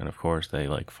switch. And of course, they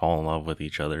fall in love with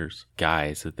each other's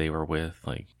guys that they were with.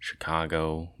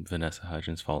 Chicago, Vanessa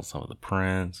Hudgens falls in love with the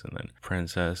prince, and then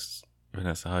Princess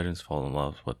Vanessa Hudgens falls in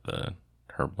love with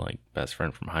her best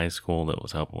friend from high school that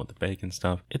was helping with the bacon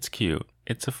stuff. It's cute.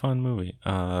 It's a fun movie.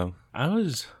 I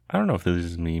don't know if this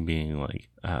is me being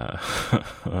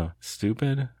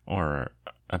stupid or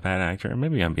a bad actor.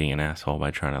 Maybe I'm being an asshole by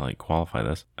trying to qualify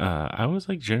this. I was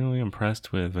genuinely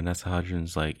impressed with Vanessa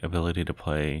Hudgens' ability to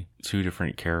play 2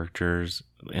 different characters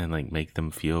and make them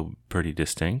feel pretty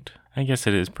distinct. I guess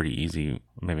it is pretty easy,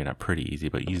 maybe not pretty easy,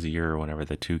 but easier whenever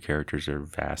the 2 characters are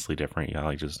vastly different. You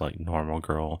got just normal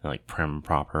girl, and prim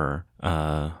proper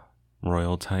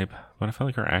royal type. But I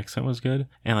felt her accent was good,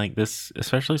 and this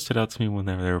especially stood out to me when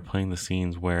they were playing the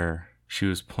scenes where she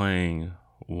was playing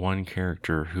one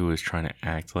character who is trying to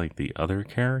act like the other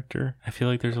character. I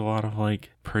feel there's a lot of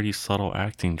pretty subtle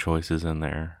acting choices in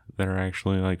there that are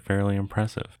actually fairly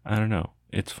impressive. I don't know.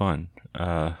 It's fun.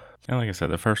 And like I said,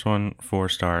 the first one, 4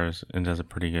 stars, and does a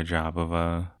pretty good job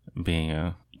of being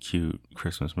a cute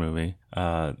Christmas movie.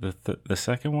 The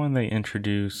second one, they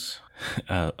introduce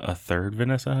a third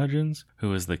Vanessa Hudgens,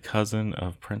 who is the cousin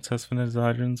of Princess Vanessa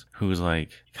Hudgens, who's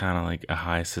kind of a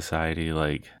high society,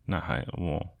 not high,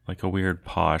 well, a weird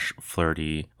posh,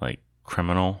 flirty,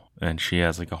 criminal. And she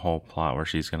has a whole plot where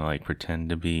she's gonna pretend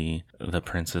to be the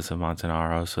Princess of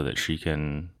Montenaro so that she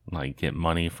can get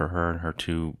money for her and her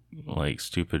 2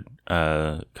 stupid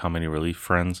comedy relief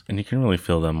friends. And you can really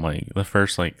feel them the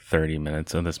first 30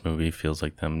 minutes of this movie feels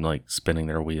like them spinning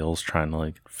their wheels trying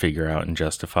to figure out and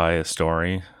justify a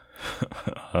story.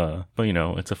 But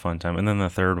it's a fun time. And then the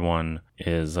third one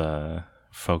is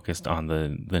focused on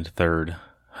the third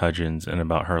Hudgens and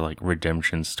about her like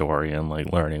redemption story and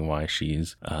like learning why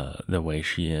she's the way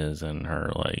she is and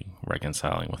her like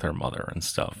reconciling with her mother and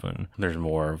stuff. And there's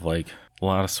more of like a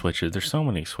lot of switches. There's so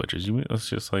many switches. It's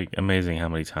just like amazing how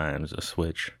many times a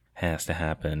switch has to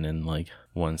happen, and like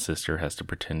one sister has to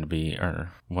pretend to be,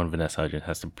 or one Vanessa Hudgens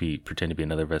has to pretend to be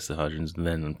another Vanessa Hudgens, and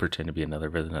then pretend to be another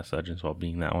Vanessa Hudgens while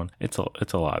being that one. It's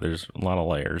a lot. There's a lot of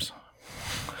layers.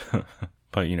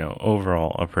 But you know,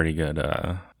 overall a pretty good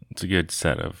it's a good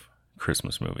set of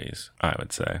Christmas movies, I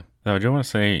would say. Though I do want to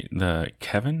say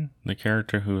Kevin, the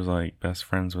character who's like best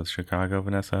friends with Chicago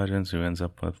Vanessa Hudgens, who ends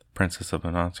up with Princess of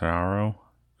Montero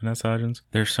Vanessa Hudgens,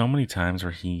 there's so many times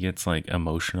where he gets like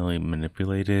emotionally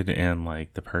manipulated, and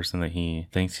like the person that he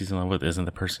thinks he's in love with isn't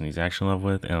the person he's actually in love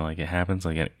with, and like it happens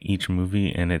like at each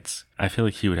movie, and I feel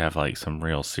like he would have like some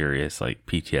real serious like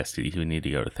PTSD. He would need to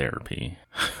go to therapy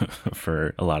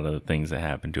for a lot of the things that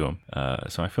happen to him.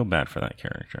 So I feel bad for that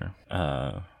character.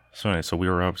 So anyway, so we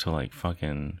were up to like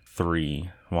fucking 3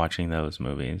 watching those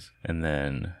movies, and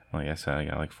then like I said, I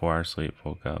got like 4 hours sleep,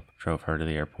 woke up, drove her to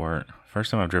the airport.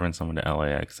 First time I've driven someone to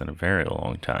LAX in a very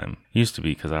long time. Used to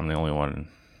be because I'm the only one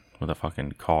with a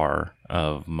fucking car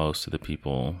of most of the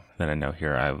people that I know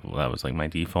here. That was like my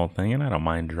default thing, and I don't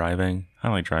mind driving. I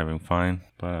like driving fine,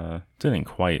 but didn't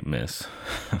quite miss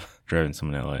driving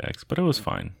someone to LAX, but it was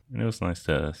fine. And it was nice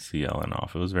to see Ellen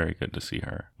off. It was very good to see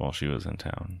her while she was in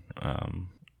town.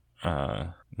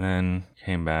 Then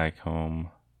came back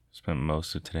home, spent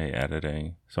most of today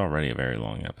editing. It's already a very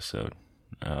long episode.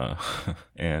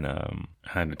 And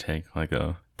had to take like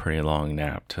a pretty long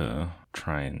nap to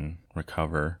try and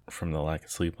recover from the lack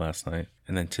of sleep last night.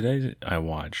 And then today I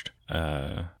watched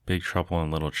Big Trouble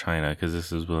in Little China, because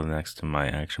this is next to my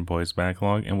Action Boys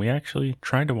backlog, and we actually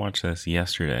tried to watch this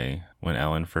yesterday when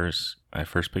I first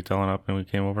picked Ellen up and we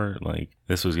came over. Like,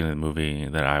 this was gonna be the movie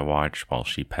that I watched while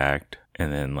she packed,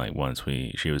 and then like once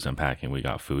she was unpacking, we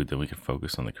got food, then we could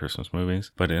focus on the Christmas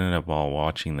movies. But it ended up while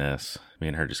watching this, me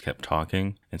and her just kept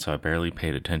talking, and so I barely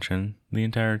paid attention the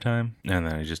entire time, and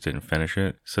then I just didn't finish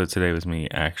it. So today was me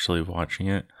actually watching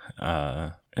it.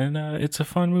 And it's a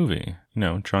fun movie. You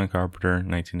know, John Carpenter,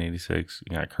 1986.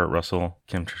 You got Kurt Russell,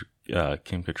 Kim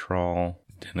Cattrall,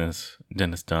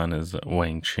 Dennis Dunn as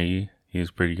Wang Chi. He's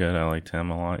pretty good. I liked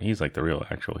him a lot. He's like the real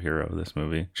actual hero of this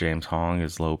movie. James Hong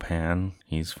is Lo Pan.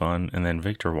 He's fun. And then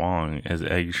Victor Wong as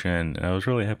Egg Shen. And I was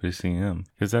really happy to see him,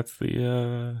 because that's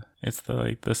the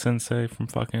sensei from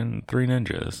fucking Three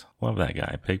Ninjas. Love that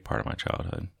guy. Big part of my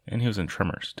childhood. And he was in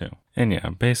Tremors too. And yeah,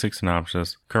 basic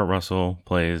synopsis. Kurt Russell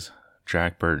plays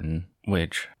Jack Burton,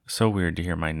 which so weird to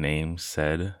hear my name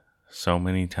said so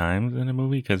many times in a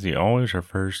movie, because he always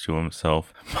refers to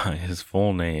himself by his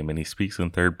full name, and he speaks in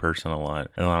third person a lot,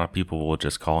 and a lot of people will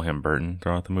just call him Burton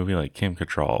throughout the movie. Like Kim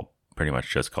Cattrall pretty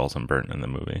much just calls him Burton in the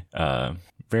movie.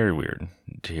 Very weird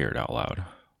to hear it out loud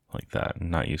like that. I'm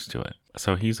not used to it.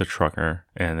 So he's a trucker,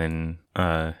 and then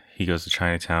he goes to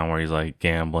Chinatown where he's like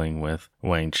gambling with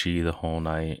Wang Chi the whole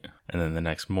night, and then the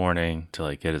next morning to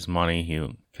like get his money,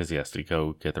 because he has to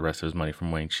go get the rest of his money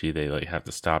from Wang Chi, they like have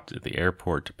to stop at the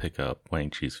airport to pick up Wang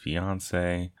Chi's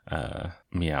fiance,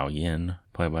 Miao Yin,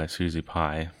 played by Susie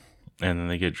Pai. And then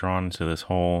they get drawn into this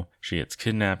whole, she gets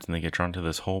kidnapped, and they get drawn to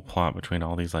this whole plot between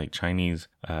all these like Chinese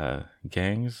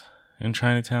gangs in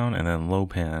Chinatown, and then Lo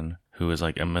Pan, who is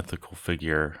like a mythical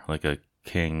figure, like a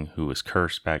king who was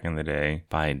cursed back in the day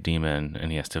by a demon,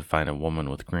 and he has to find a woman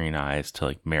with green eyes to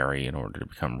like marry in order to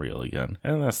become real again.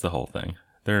 And that's the whole thing.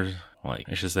 There's like,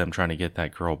 it's just them trying to get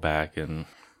that girl back, and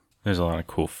there's a lot of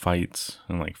cool fights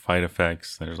and like fight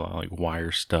effects. There's a lot of like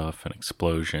wire stuff and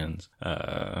explosions.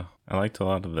 I liked a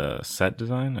lot of the set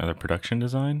design, or the production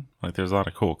design. Like there's a lot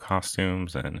of cool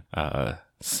costumes and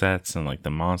sets, and like the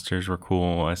monsters were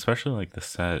cool. Especially like the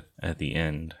set at the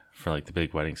end for like the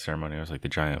big wedding ceremony. It was like the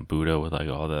giant Buddha with like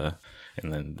all the,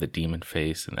 and then the demon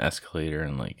face and the escalator,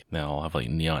 and like they all have like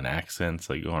neon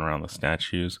accents like going around the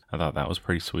statues. I thought that was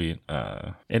pretty sweet.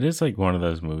 It is like one of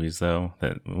those movies though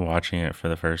that watching it for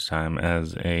the first time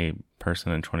as a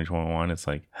person in 2021, it's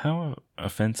like, how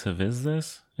offensive is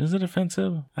this? Is it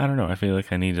offensive? I don't know. I feel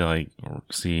like I need to like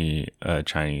see a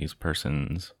Chinese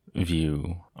person's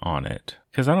view on it,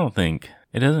 because I don't think,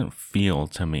 it doesn't feel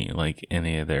to me like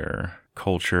any of their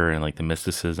culture and like the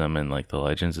mysticism and like the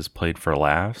legends is played for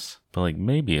laughs, but like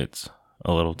maybe it's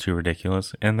a little too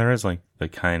ridiculous. And there is like the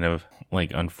kind of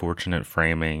like unfortunate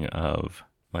framing of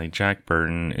like Jack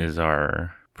Burton is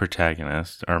our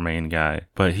protagonist, our main guy,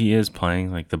 but he is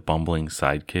playing like the bumbling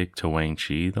sidekick to Wang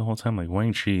Chi the whole time. Like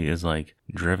Wang Chi is like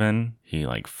driven, he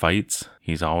like fights,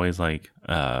 he's always like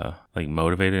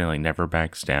motivated and like never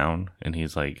backs down, and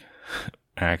he's like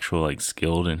actual like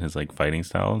skilled in his like fighting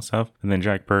style and stuff. And then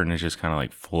Jack Burton is just kind of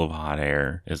like full of hot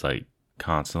air, is like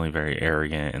constantly very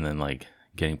arrogant, and then like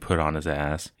getting put on his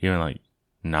ass. He even like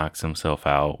knocks himself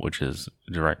out, which is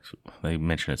direct. They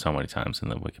mention it so many times in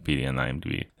the Wikipedia and the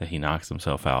IMDb that he knocks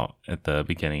himself out at the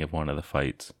beginning of one of the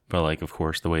fights. But like, of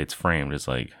course, the way it's framed is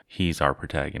like he's our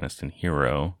protagonist and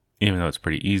hero, even though it's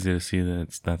pretty easy to see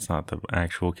that that's not the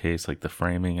actual case. Like the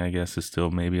framing, I guess, is still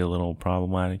maybe a little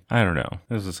problematic. I don't know.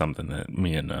 This is something that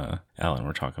me and Ellen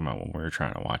were talking about when we were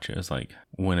trying to watch it. It's like,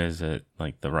 when is it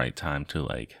like the right time to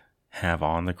like have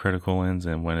on the critical lens,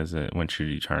 and when should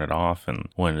you turn it off, and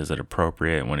when is it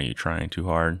appropriate, when are you trying too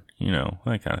hard, you know,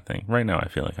 that kind of thing. Right now I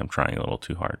feel like I'm trying a little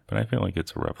too hard, but I feel like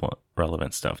it's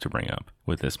relevant stuff to bring up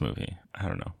with this movie. I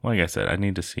don't know, like I said, I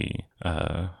need to see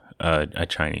a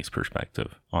Chinese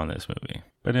perspective on this movie.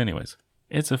 But anyways,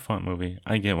 it's a fun movie.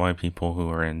 I get why people who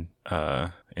are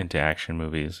into action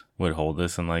movies would hold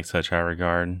this in like such high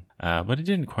regard, but it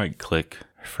didn't quite click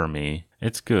for me.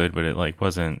 It's good, but it like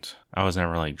wasn't, I was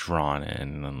never like drawn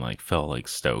in and like felt like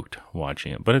stoked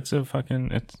watching it. But it's a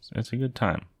good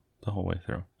time the whole way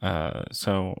through.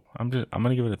 So I'm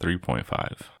gonna give it a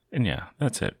 3.5. And yeah,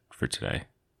 that's it for today.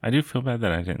 I do feel bad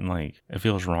that I didn't like, it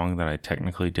feels wrong that I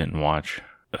technically didn't watch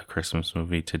a Christmas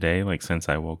movie today, like since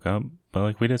I woke up. But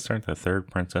like, we did start the third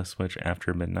Princess Switch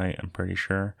after midnight, I'm pretty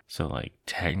sure. So like,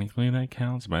 technically that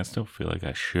counts, but I still feel like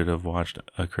I should have watched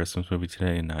a Christmas movie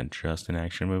today and not just an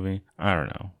action movie. I don't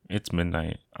know. It's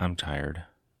midnight. I'm tired.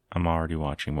 I'm already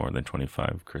watching more than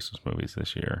 25 Christmas movies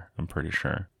this year, I'm pretty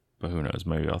sure. But who knows?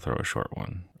 Maybe I'll throw a short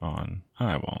one on.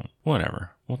 I won't.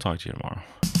 Whatever. We'll talk to you tomorrow.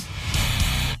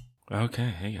 Okay,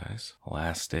 hey guys.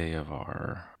 Last day of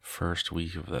our first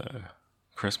week of the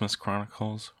Christmas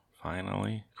Chronicles.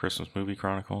 Finally, Christmas Movie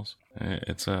Chronicles.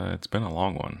 It's been a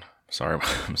long one.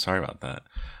 I'm sorry about that.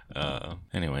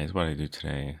 Anyways, what did I do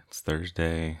today? It's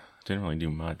Thursday. Didn't really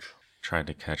do much. Tried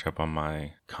to catch up on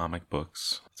my comic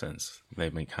books since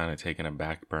they've been kind of taking a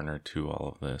back burner to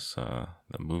all of this, the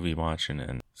movie watching,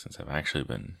 and since I've actually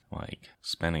been like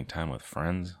spending time with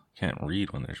friends. Can't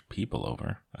read when there's people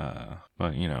over.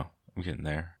 But you know, I'm getting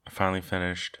there. I finally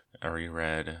finished. I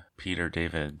reread Peter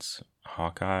David's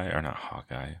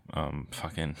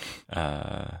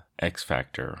X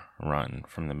Factor run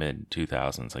from the mid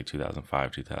 2000s, like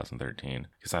 2005, 2013,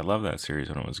 because I love that series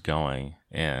when it was going,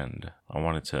 and I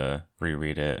wanted to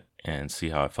reread it and see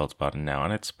how I felt about it now.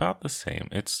 And it's about the same.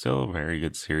 It's still a very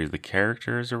good series. The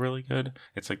characters are really good.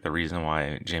 It's like the reason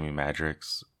why Jamie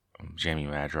Madrox,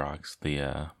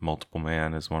 the Multiple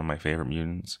Man, is one of my favorite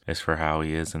mutants, is for how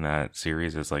he is in that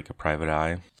series as like a private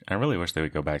eye. I really wish they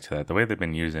would go back to that. The way they've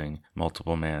been using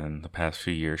Multiple Man the past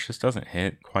few years just doesn't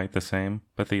hit quite the same.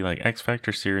 But the like X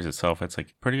Factor series itself, it's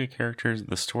like pretty good characters.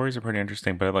 The stories are pretty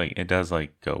interesting, but it does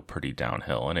like go pretty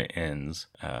downhill, and it ends.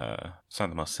 It's not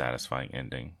the most satisfying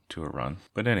ending to a run.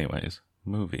 But anyways,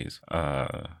 movies.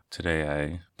 Today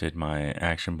I did my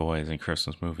Action Boys and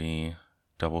Christmas movie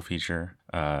double feature.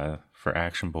 For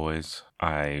Action Boys,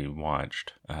 I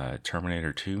watched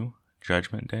Terminator 2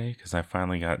 Judgment Day, because I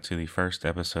finally got to the first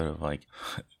episode of like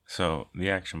so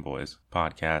the Action Boys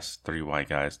podcast, three white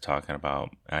guys talking about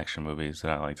action movies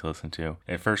that I like to listen to.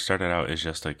 It first started out as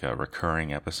just like a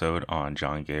recurring episode on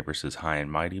John Gabris' High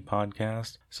and Mighty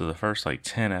podcast. So the first like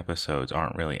 10 episodes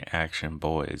aren't really Action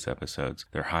Boys episodes.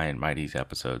 They're High and Mighty's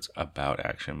episodes about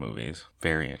action movies.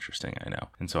 Very interesting, I know.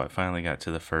 And so I finally got to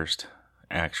the first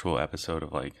actual episode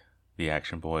of like the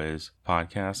Action Boys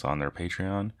podcast on their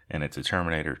Patreon, and it's a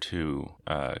Terminator 2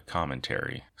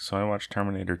 commentary. So I watched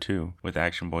Terminator 2 with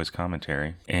Action Boys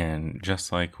commentary, and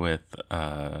just like with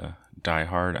Die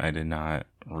Hard, I did not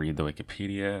read the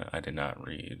Wikipedia. I did not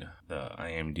read the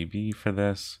IMDb for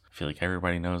this. I feel like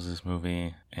everybody knows this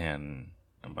movie, and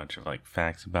a bunch of like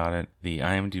facts about it. The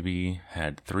IMDb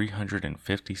had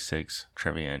 356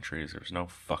 trivia entries. There's no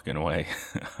fucking way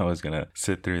I was gonna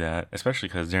sit through that, especially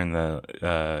because during the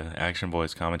Action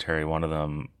Boys commentary, one of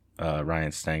them,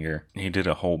 Ryan Stanger, he did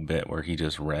a whole bit where he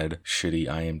just read shitty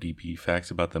IMDb facts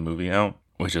about the movie out,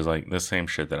 which is like the same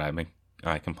shit that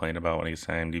I complain about when I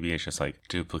say IMDb. It's just like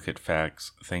duplicate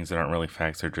facts, things that aren't really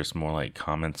facts. They're just more like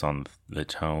comments on the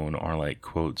tone, or like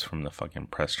quotes from the fucking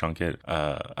press junket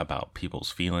about people's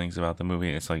feelings about the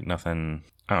movie. It's like nothing,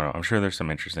 I don't know. I'm sure there's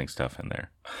some interesting stuff in there,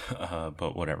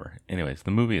 but whatever. Anyways,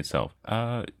 the movie itself,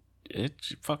 it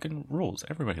fucking rules.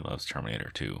 Everybody loves Terminator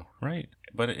 2, right?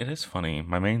 But it is funny.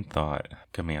 My main thought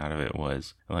coming out of it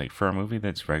was like, for a movie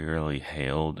that's regularly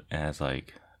hailed as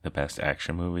like the best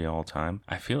action movie of all time,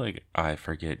 I feel like I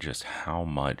forget just how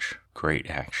much great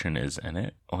action is in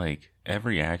it. Like,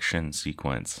 every action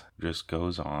sequence just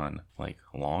goes on like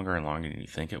longer and longer than you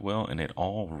think it will, and it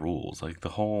all rules. Like that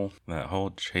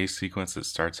whole chase sequence that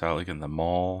starts out like in the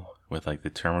mall with like the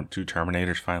two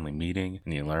Terminators finally meeting,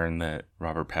 and you learn that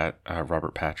Robert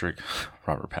Patrick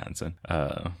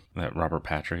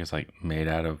is like made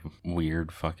out of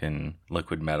weird fucking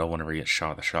liquid metal whenever he gets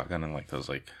shot with a shotgun, and like those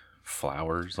like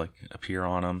flowers like appear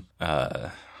on him,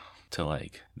 to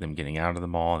like them getting out of the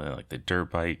mall, and then like the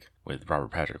dirt bike with Robert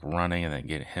Patrick running, and then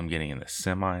getting in the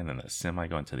semi, and then the semi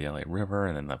going to the LA River,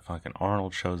 and then the fucking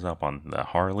Arnold shows up on the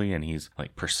Harley, and he's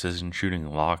like precision shooting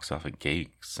locks off of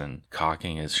gates and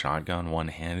cocking his shotgun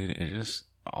one-handed. It just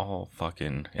all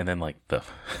fucking, and then like the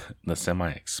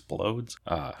semi explodes.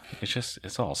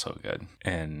 It's all so good,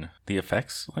 and the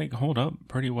effects like hold up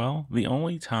pretty well. The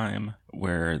only time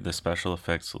where the special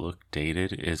effects look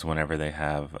dated is whenever they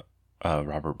have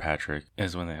Robert Patrick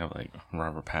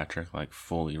like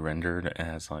fully rendered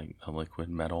as like a liquid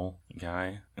metal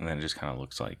guy, and then it just kind of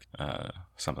looks like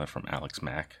something from Alex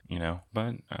Mack, you know.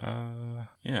 But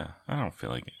yeah, I don't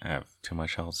feel like I have too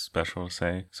much else special to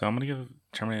say, so I'm gonna give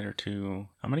Terminator 2,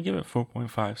 I'm gonna give it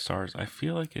 4.5 stars. I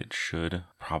feel like it should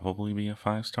probably be a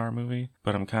 5-star movie,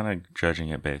 but I'm kind of judging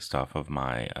it based off of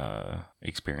my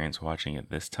experience watching it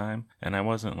this time, and I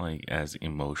wasn't like as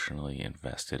emotionally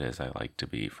invested as I like to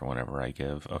be for whenever I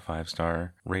give a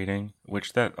 5-star rating,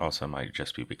 which that also might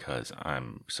just be because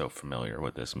I'm so familiar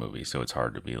with this movie, so it's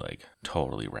hard to be like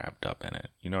totally wrapped up in it,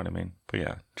 you know what I mean? But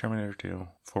yeah, Terminator 2,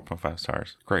 4.5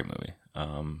 stars, great movie.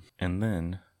 And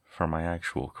then for my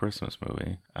actual Christmas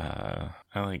movie, I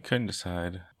like couldn't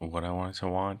decide what I wanted to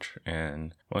watch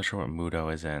and wasn't sure what mood I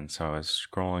was in, so I was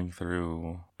scrolling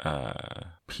through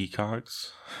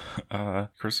Peacock's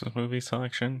Christmas movie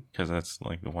selection, because that's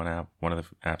like one of the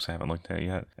apps I haven't looked at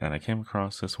yet, and I came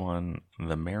across this one,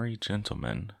 The Merry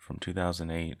Gentleman from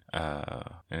 2008,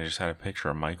 and it just had a picture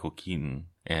of Michael Keaton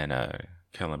and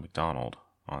Kelly MacDonald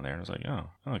on there. I was like, oh,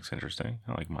 that looks interesting.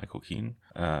 I like Michael Keaton.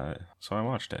 So I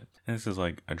watched it. And this is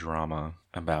like a drama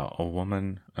about a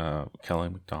woman, Kelly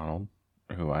MacDonald,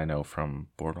 who I know from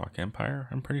Boardwalk Empire,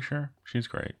 I'm pretty sure. She's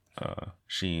great.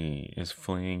 She is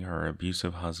fleeing her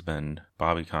abusive husband,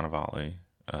 Bobby Cannavale,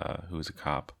 who is a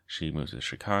cop. She moves to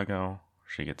Chicago.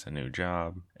 She gets a new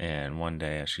job. And one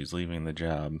day as she's leaving the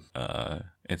job,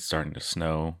 it's starting to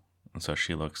snow. And so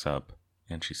she looks up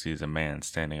and she sees a man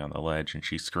standing on the ledge, and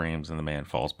she screams, and the man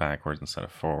falls backwards instead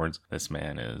of forwards. This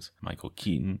man is Michael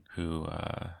Keaton, who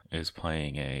is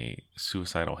playing a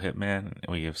suicidal hitman.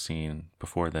 We have seen,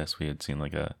 before this, we had seen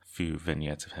like a few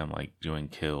vignettes of him like doing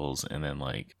kills and then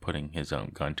like putting his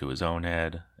own gun to his own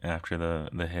head after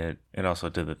the hit. It also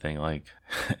did the thing like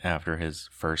after his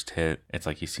first hit, it's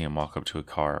like you see him walk up to a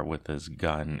car with his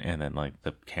gun, and then like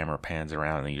the camera pans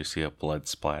around and you see a blood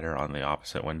splatter on the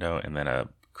opposite window, and then a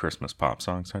Christmas pop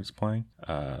song starts playing,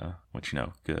 which, you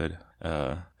know, good,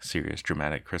 serious,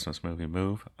 dramatic Christmas movie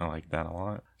move. I like that a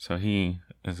lot. So he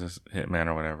is this hitman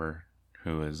or whatever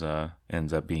who is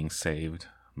ends up being saved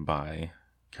by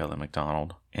Kelly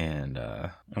MacDonald, and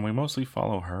we mostly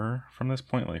follow her from this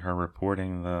point, like her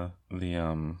reporting the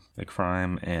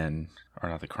crime, and or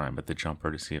not the crime, but the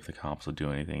jumper, to see if the cops will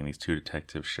do anything. And these two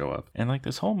detectives show up, and like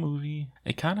this whole movie,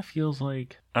 it kind of feels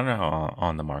like, I don't know how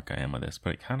on the mark I am with this,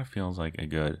 but it kind of feels like a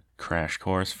good crash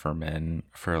course for men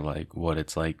for like what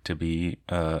it's like to be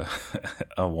a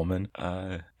woman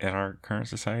in our current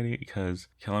society. Because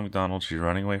Kelly MacDonald, she's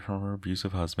running away from her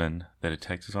abusive husband. The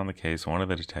detectives on the case, one of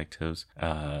the detectives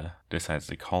decides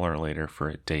to call her later for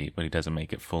a date, but he doesn't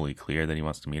make it fully clear that he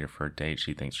wants to meet her for a date.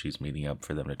 She thinks she's meeting up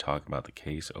for them to talk about the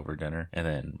case over dinner. And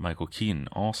then Michael Keaton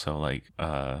also, like,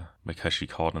 because she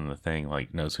called him the thing,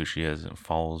 like, knows who she is and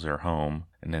follows her home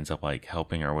and ends up like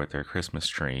helping her with her Christmas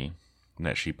tree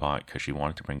that she bought because she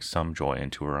wanted to bring some joy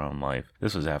into her own life.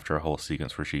 This was after a whole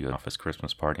sequence where she goes off his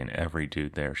Christmas party and every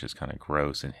dude there is just kind of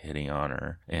gross and hitting on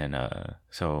her. And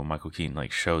so Michael Keaton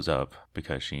like shows up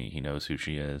because he knows who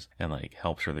she is and like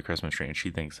helps her with the Christmas tree, and she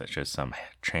thinks that's just some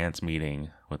chance meeting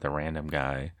with a random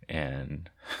guy, and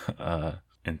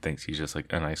thinks he's just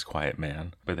like a nice quiet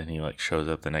man. But then he like shows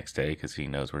up the next day because he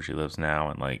knows where she lives now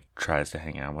and like tries to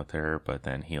hang out with her, but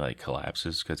then he like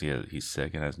collapses because he's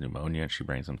sick and has pneumonia, and she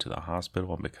brings him to the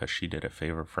hospital. And because she did a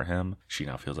favor for him, she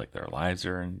now feels like their lives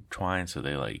are entwined, so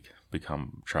they like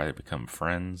try to become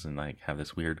friends and like have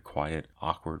this weird, quiet,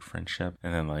 awkward friendship.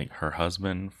 And then like her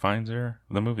husband finds her.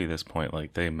 The movie at this point,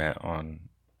 like they met on,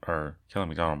 or Kelly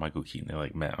MacDonald and Michael Keaton, they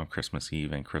like met on Christmas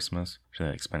Eve and Christmas. So they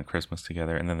like spend Christmas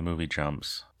together, and then the movie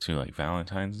jumps to like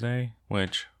Valentine's Day,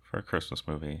 which for a Christmas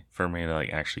movie, for me to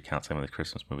like actually count something with a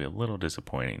Christmas movie, a little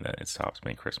disappointing that it stops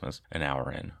being Christmas an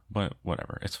hour in, but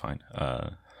whatever, it's fine.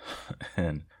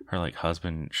 and her like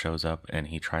husband shows up and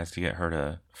he tries to get her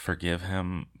to forgive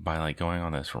him by like going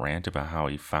on this rant about how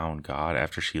he found God.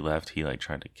 After she left, he like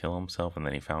tried to kill himself and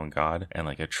then he found God, and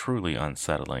like a truly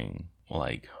unsettling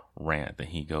like rant that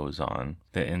he goes on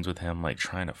that ends with him like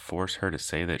trying to force her to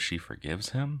say that she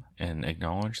forgives him and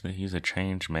acknowledge that he's a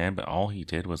changed man, but all he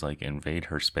did was like invade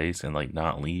her space and like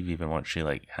not leave even once she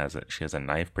like has a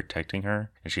knife protecting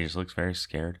her, and she just looks very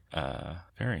scared.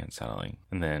 Very unsettling.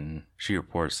 And then she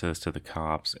reports this to the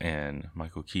cops, and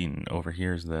Michael Keaton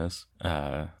overhears this,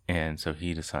 and so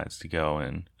he decides to go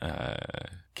and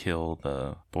kill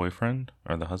the boyfriend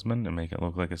or the husband and make it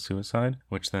look like a suicide,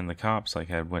 which then the cops like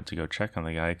went to go check on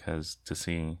the guy to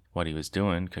see what he was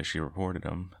doing, because she reported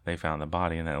him. They found the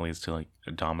body, and that leads to like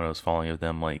dominoes falling of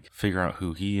them like figure out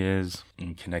who he is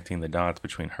and connecting the dots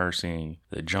between her seeing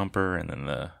the jumper and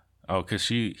then because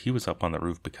he was up on the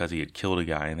roof because he had killed a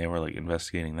guy, and they were like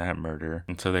investigating that murder.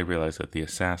 And so they realized that the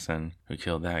assassin who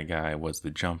killed that guy was the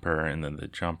jumper, and then the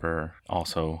jumper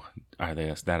also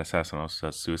that assassin also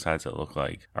does suicides that look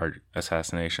like, or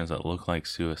assassinations that look like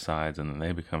suicides, and then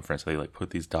they become friends. So they like put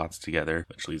these dots together,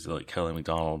 which leads to like Kelly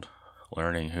MacDonald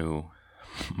learning who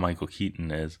Michael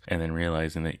Keaton is, and then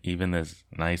realizing that even this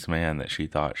nice man that she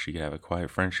thought she could have a quiet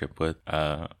friendship with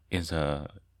is a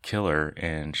killer,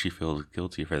 and she feels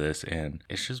guilty for this, and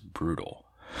it's just brutal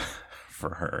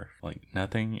for her. Like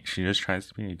nothing, she just tries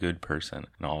to be a good person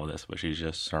in all of this, but she's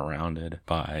just surrounded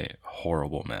by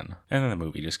horrible men. And then the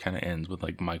movie just kind of ends with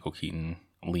like Michael Keaton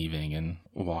leaving and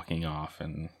walking off,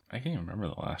 and I can't even remember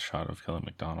the last shot of Kelly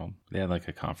MacDonald. They had like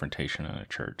a confrontation in a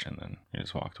church, and then he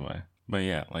just walked away. But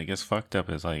yeah, like as fucked up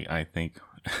as like I think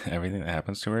everything that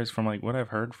happens to her is, from like what I've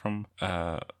heard from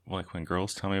like when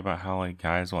girls tell me about how like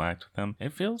guys will act with them,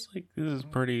 it feels like this is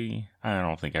pretty. I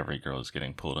don't think every girl is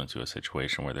getting pulled into a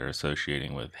situation where they're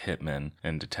associating with hitmen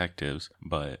and detectives,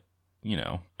 but you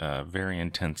know, very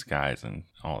intense guys and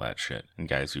all that shit, and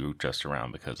guys who just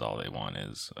around because all they want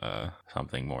is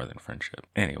something more than friendship.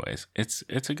 Anyways, it's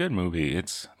a good movie.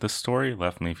 The story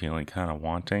left me feeling kind of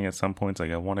wanting at some points.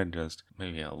 Like I wanted just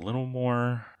maybe a little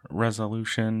more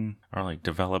resolution or like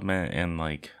development, and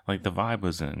like the vibe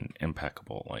was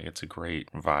impeccable. Like it's a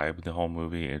great vibe, the whole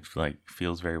movie. It like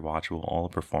feels very watchable. All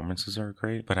the performances are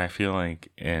great, but I feel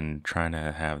like in trying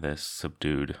to have this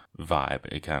subdued vibe,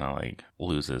 it kind of like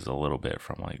loses a little bit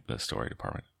from like the story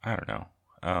department. I don't know.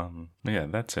 Yeah,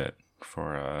 that's it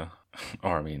for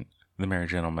The Merry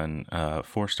Gentleman,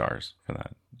 4 stars for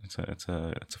that. It's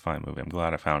a fine movie. I'm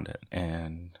glad I found it.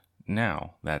 And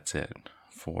now that's it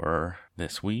for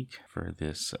this week, for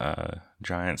this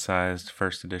giant-sized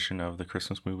first edition of the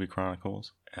Christmas Movie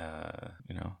Chronicles.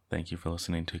 Thank you for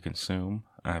listening to Consume.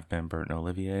 I've been Burton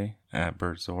Olivier at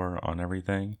BurtZor on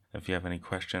everything. If you have any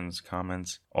questions,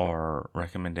 comments, or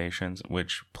recommendations,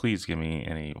 which please give me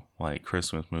any like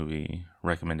Christmas movie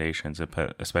recommendations,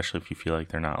 especially if you feel like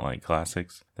they're not like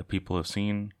classics that people have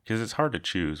seen, because it's hard to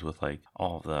choose with like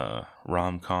all the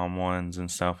rom-com ones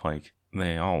and stuff. Like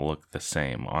they all look the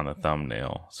same on the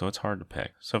thumbnail, so it's hard to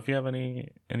pick. So if you have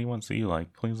any ones that you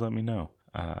like, please let me know.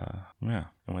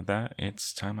 And with that,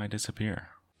 it's time I disappear.